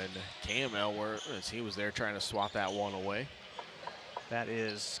on Cam Elwer as he was there trying to swat that one away. That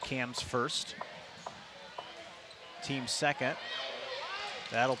is Cam's first. Team second.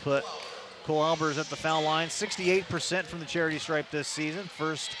 That'll put Cole Albers at the foul line. 68% from the charity stripe this season.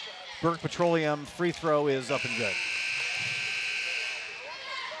 First Burke Petroleum free throw is up and good.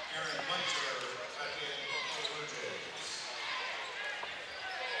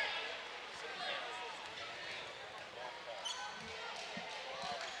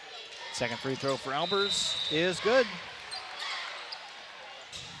 Second free throw for Albers is good.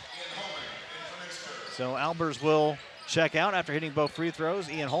 So Albers will check out after hitting both free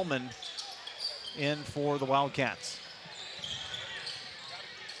throws. Ian Holman in for the Wildcats.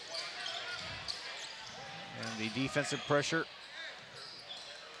 And the defensive pressure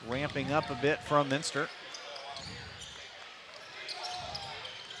ramping up a bit from Minster.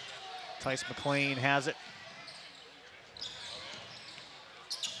 Tice McLean has it.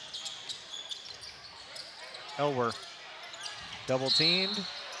 Elwer double teamed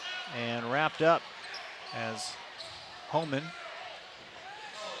and wrapped up as Holman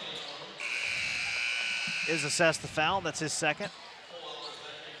is assessed the foul. That's his second.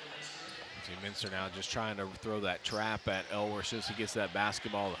 See Minster now just trying to throw that trap at Elwer as he gets that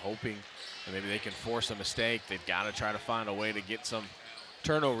basketball, hoping that maybe they can force a mistake. They've got to try to find a way to get some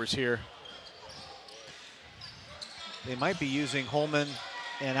turnovers here. They might be using Holman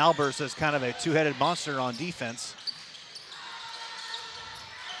and Albers as kind of a two-headed monster on defense.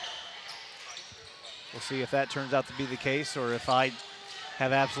 We'll see if that turns out to be the case or if I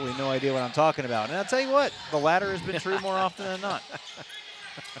have absolutely no idea what I'm talking about. And I'll tell you what, the latter has been true more often than not.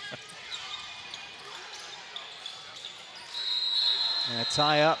 And a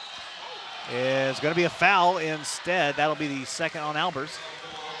tie-up is going to be a foul instead. That'll be the second on Albers.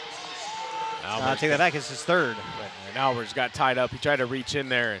 Take that back, it's his third. And Albers got tied up. He tried to reach in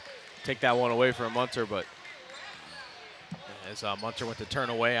there and take that one away from Munter, but as Munter went to turn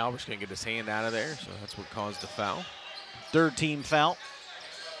away, Albers couldn't get his hand out of there, so that's what caused the foul. Third team foul.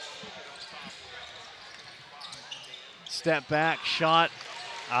 Step back, shot.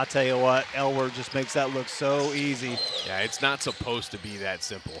 I'll tell you what, Elwer just makes that look so easy. Yeah, it's not supposed to be that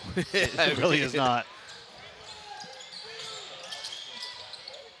simple. It really is not.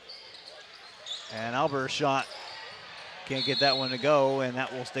 And Albert's shot, can't get that one to go, and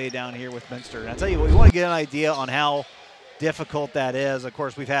that will stay down here with Minster. And I'll tell you what, we want to get an idea on how difficult that is. Of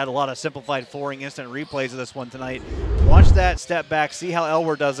course, we've had a lot of simplified flooring instant replays of this one tonight. Watch that step back, see how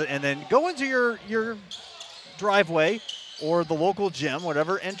Elwer does it, and then go into your driveway or the local gym,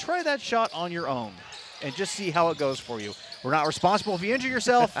 whatever, and try that shot on your own and just see how it goes for you. We're not responsible if you injure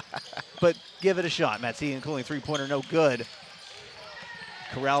yourself, but give it a shot. Matt's Heating and Cooling three-pointer, no good.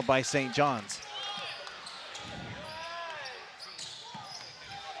 Corralled by St. John's.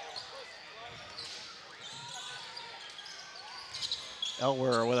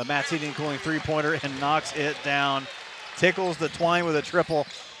 Elwer with a Matt's Heating and Cooling three-pointer and knocks it down. Tickles the twine with a triple.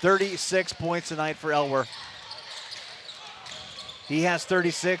 36 points tonight for Elwer. He has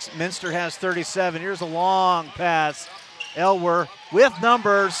 36, Minster has 37. Here's a long pass. Elwer with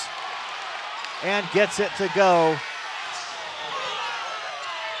numbers and gets it to go.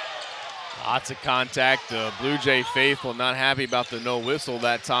 Lots of contact. The Blue Jay faithful not happy about the no whistle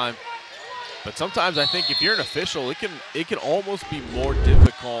that time. But sometimes I think if you're an official, it can almost be more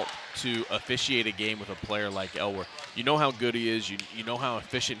difficult to officiate a game with a player like Elwer. You know how good he is, you know how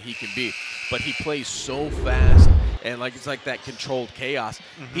efficient he can be, but he plays so fast and it's like that controlled chaos.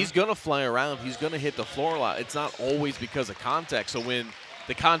 He's gonna fly around, he's gonna hit the floor a lot. It's not always because of contact. So when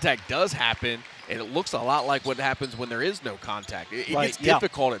the contact does happen, and it looks a lot like what happens when there is no contact. It gets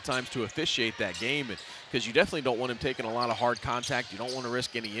difficult at times to officiate that game because you definitely don't want him taking a lot of hard contact. You don't want to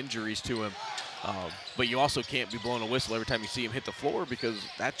risk any injuries to him. But you also can't be blowing a whistle every time you see him hit the floor because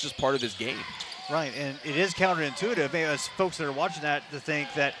that's just part of his game. Right, and it is counterintuitive, maybe as folks that are watching that, to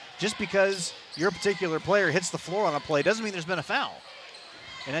think that just because your particular player hits the floor on a play doesn't mean there's been a foul.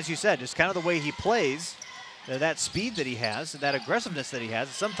 And as you said, just kind of the way he plays, that speed that he has, that aggressiveness that he has,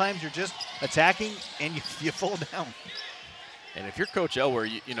 sometimes you're just attacking and you fall down. And if you're Coach Elwer,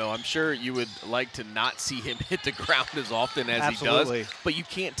 you know, I'm sure you would like to not see him hit the ground as often as he does. But you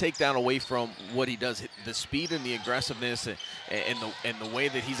can't take that away from what he does. The speed and the aggressiveness and the way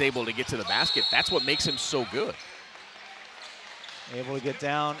that he's able to get to the basket, that's what makes him so good. Able to get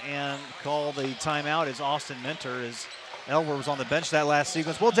down and call the timeout is Austin Minter, as Elwer was on the bench that last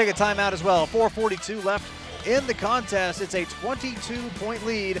sequence. We'll take a timeout as well. 4:42 left in the contest. It's a 22-point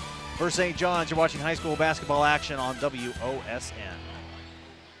lead for St. John's. You're watching high school basketball action on WOSN.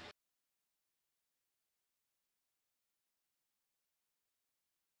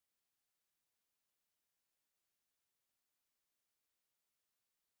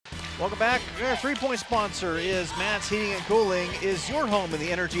 Welcome back. Our three-point sponsor is Matt's Heating and Cooling. Is your home in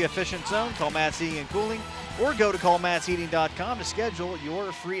the energy-efficient zone? Call Matt's Heating and Cooling or go to callmattsheating.com to schedule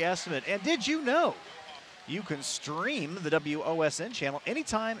your free estimate. And did you know you can stream the WOSN channel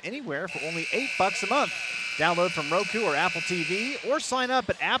anytime, anywhere for only $8 a month? Download from Roku or Apple TV or sign up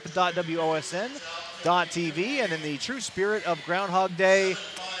at app.wosn.tv. And in the true spirit of Groundhog Day,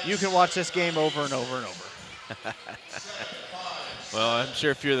 you can watch this game over and over and over. Well, I'm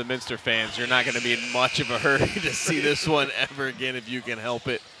sure if you're the Minster fans, you're not going to be in much of a hurry to see this one ever again if you can help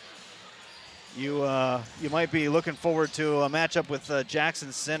it. You might be looking forward to a matchup with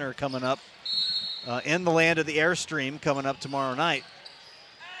Jackson Center coming up in the land of the Airstream coming up tomorrow night.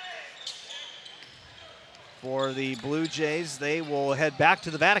 For the Blue Jays, they will head back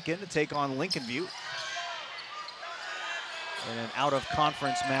to the Vatican to take on Lincoln View in an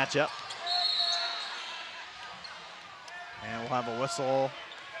out-of-conference matchup. And we'll have a whistle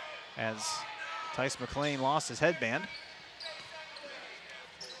as Tice McLean lost his headband.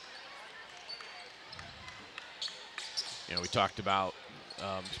 You know, we talked about,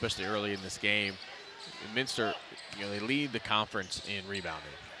 especially early in this game, Minster, you know, they lead the conference in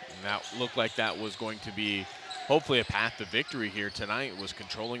rebounding. And that looked like that was going to be hopefully a path to victory here tonight, was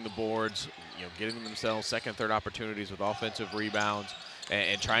controlling the boards, you know, getting themselves second, third opportunities with offensive rebounds,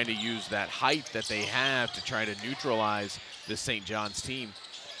 and trying to use that height that they have to try to neutralize this St. John's team.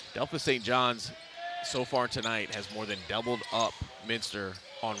 Delphos St. John's so far tonight has more than doubled up Minster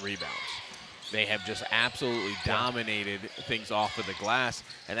on rebounds. They have just absolutely dominated things off of the glass,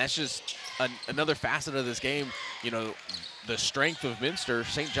 and that's just another facet of this game. You know, the strength of Minster,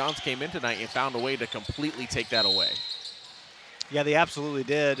 St. John's came in tonight and found a way to completely take that away. Yeah, they absolutely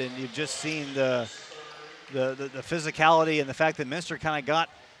did, and you've just seen the physicality and the fact that Minster kind of got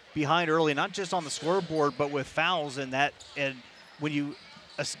behind early, not just on the scoreboard, but with fouls, and when you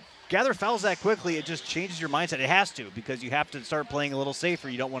gather fouls that quickly, it just changes your mindset. It has to, because you have to start playing a little safer.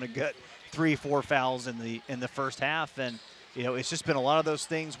 You don't want to get 3-4 fouls in the first half, and you know, it's just been a lot of those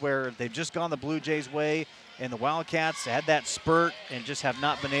things where they've just gone the Blue Jays' way, and the Wildcats had that spurt and just have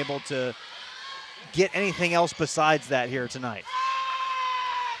not been able to get anything else besides that here tonight.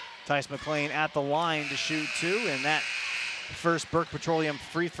 Tice McLean at the line to shoot two, and that first Burke Petroleum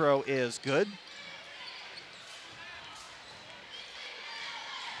free throw is good.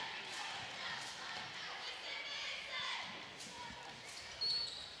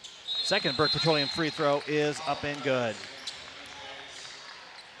 Second Burke Petroleum free throw is up and good.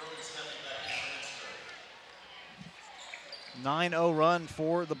 A 9-0 run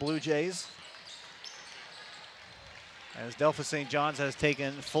for the Blue Jays, as Delphos St. John's has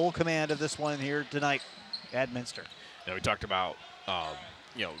taken full command of this one here tonight at Minster. Now, we talked about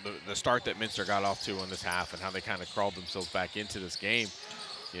you know, the start that Minster got off to in this half and how they kind of crawled themselves back into this game.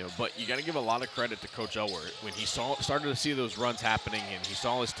 You know, but you got to give a lot of credit to Coach Elwer. When he started to see those runs happening and he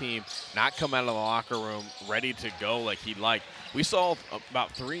saw his team not come out of the locker room ready to go like he'd like, we saw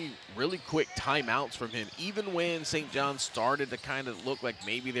about 3 really quick timeouts from him. Even when St. John started to kind of look like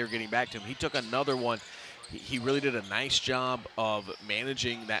maybe they were getting back to him, he took another one. He really did a nice job of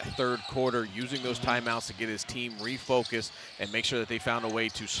managing that third quarter, using those timeouts to get his team refocused and make sure that they found a way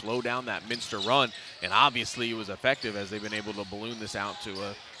to slow down that Minster run. And obviously it was effective, as they've been able to balloon this out to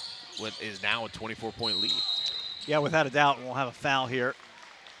what is now a 24-point lead. Yeah, without a doubt, we'll have a foul here.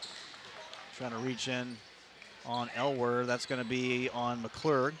 Trying to reach in on Elwer. That's going to be on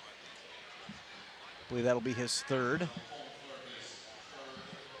McClurg. I believe that'll be his third.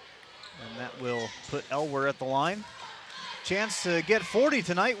 And that will put Elwer at the line. Chance to get 40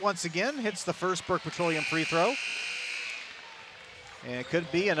 tonight once again. Hits the first Burke Petroleum free throw. And it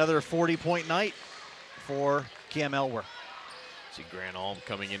could be another 40-point night for Cam Elwer. See Grant Alm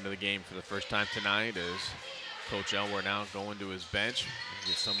coming into the game for the first time tonight, as Coach Elwer now going to his bench.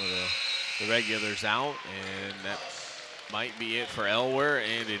 Get some of the regulars out, and that might be it for Elwer,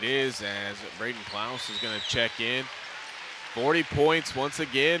 and it is, as Braden Klaus is going to check in. 40 points once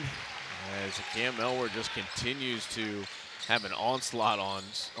again, as Cam Elwer just continues to have an onslaught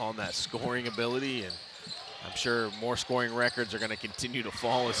on that scoring ability, and I'm sure more scoring records are going to continue to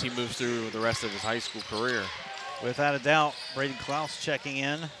fall as he moves through the rest of his high school career. Without a doubt, Braden Klaus checking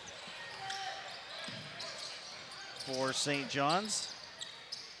in for St. John's.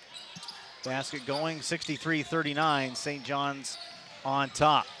 Basket going 63-39, St. John's on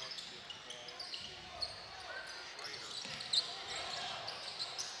top.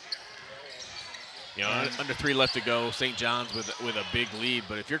 You know, under 3 left to go, St. John's with a big lead.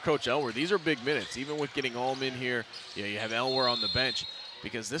 But if you're Coach Elwer, these are big minutes. Even with getting Alm in here, you know, you have Elwer on the bench,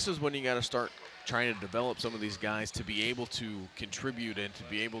 because this is when you got to start trying to develop some of these guys to be able to contribute and to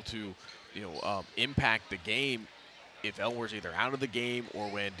be able to, you know, impact the game. If Elwer's either out of the game or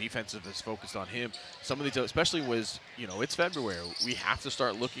when defensive is focused on him, some of these, especially was, you know, it's February. We have to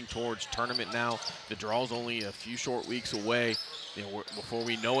start looking towards tournament now. The draw's only a few short weeks away. You know, before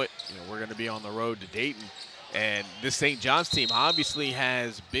we know it, you know, we're going to be on the road to Dayton. And this St. John's team obviously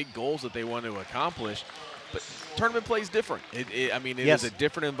has big goals that they want to accomplish. But tournament play is different. I mean, it is a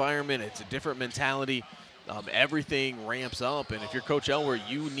different environment. It's a different mentality. Everything ramps up, and if you're Coach Elwer,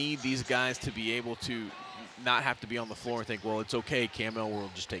 you need these guys to be able to not have to be on the floor and think, well, it's okay, Cam Elwer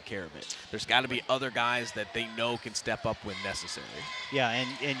will just take care of it. There's got to be other guys that they know can step up when necessary. Yeah, and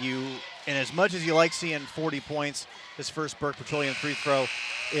as much as you like seeing 40 points, this first Burke Petroleum free throw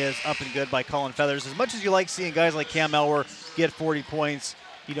is up and good by Colin Feathers. As much as you like seeing guys like Cam Elwer get 40 points,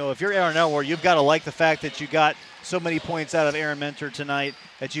 you know, if you're Aaron Elwer, you've got to like the fact that you got so many points out of Aaron Minster tonight,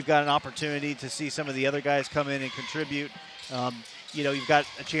 that you've got an opportunity to see some of the other guys come in and contribute. You know, you've got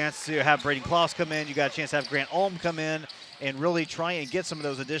a chance to have Braden Klaus come in. You've got a chance to have Grant Ulm come in and really try and get some of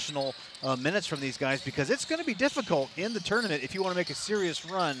those additional minutes from these guys, because it's going to be difficult in the tournament if you want to make a serious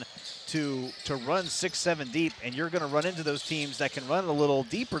run to run 6-7 deep, and you're going to run into those teams that can run a little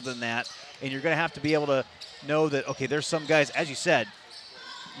deeper than that, and you're going to have to be able to know that, okay, there's some guys, as you said,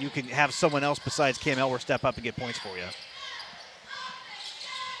 you can have someone else besides Cam Elwer step up and get points for you.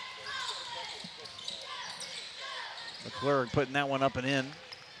 McClure putting that one up and in.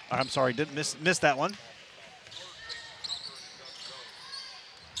 I'm sorry, didn't miss that one.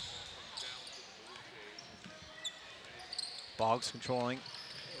 Boggs controlling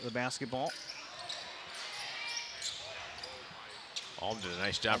the basketball. Alm did a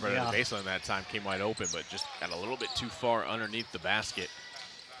nice job right at the baseline that time, came wide open, but just got a little bit too far underneath the basket.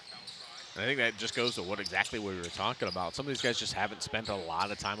 And I think that just goes to what exactly we were talking about. Some of these guys just haven't spent a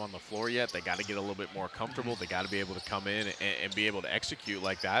lot of time on the floor yet. They got to get a little bit more comfortable. They got to be able to come in and be able to execute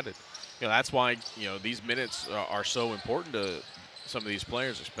like that. And, you know, that's why, you know, these minutes are so important to some of these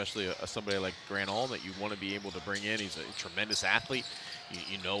players, especially somebody like Grant Ulm that you want to be able to bring in. He's a tremendous athlete.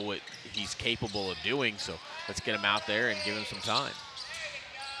 You know what he's capable of doing, so let's get him out there and give him some time.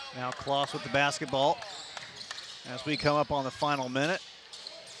 Now Klaus with the basketball as we come up on the final minute.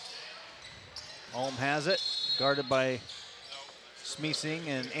 Ulm has it, guarded by Smeesing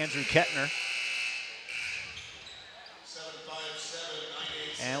and Andrew Kettner.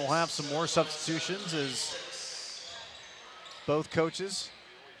 And we'll have some more substitutions as both coaches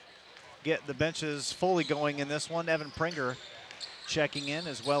get the benches fully going in this one. Evan Pringer checking in,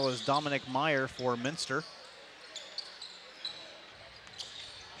 as well as Dominic Meyer for Minster.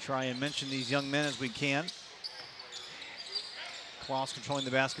 Try and mention these young men as we can. Klaus controlling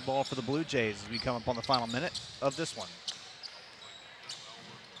the basketball for the Blue Jays as we come up on the final minute of this one.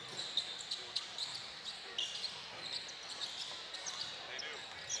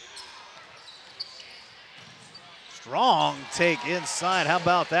 Strong take inside. How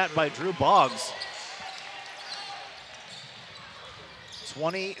about that by Drew Boggs?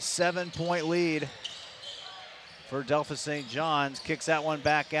 27-point lead for Delphos St. John's. Kicks that one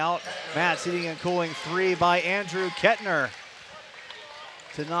back out. Matt's heating and cooling three by Andrew Kettner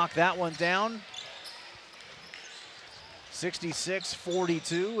to knock that one down.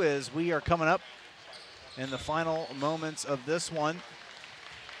 66-42 as we are coming up in the final moments of this one.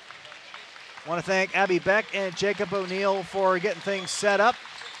 I want to thank Abby Beck and Jacob O'Neill for getting things set up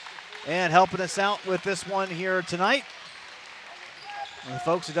and helping us out with this one here tonight. And the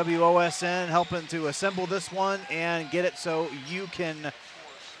folks at WOSN helping to assemble this one and get it so you can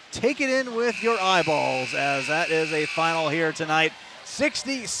take it in with your eyeballs, as that is a final here tonight.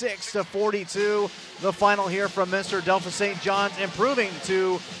 66-42, the final here from Minster. Delphos St. John's improving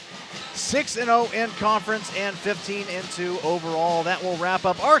to 6-0 in conference and 15-2 overall. That will wrap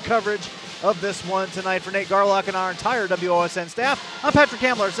up our coverage of this one tonight. For Nate Garlock and our entire WOSN staff, I'm Patrick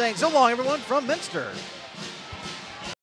Hamler saying so long, everyone, from Minster.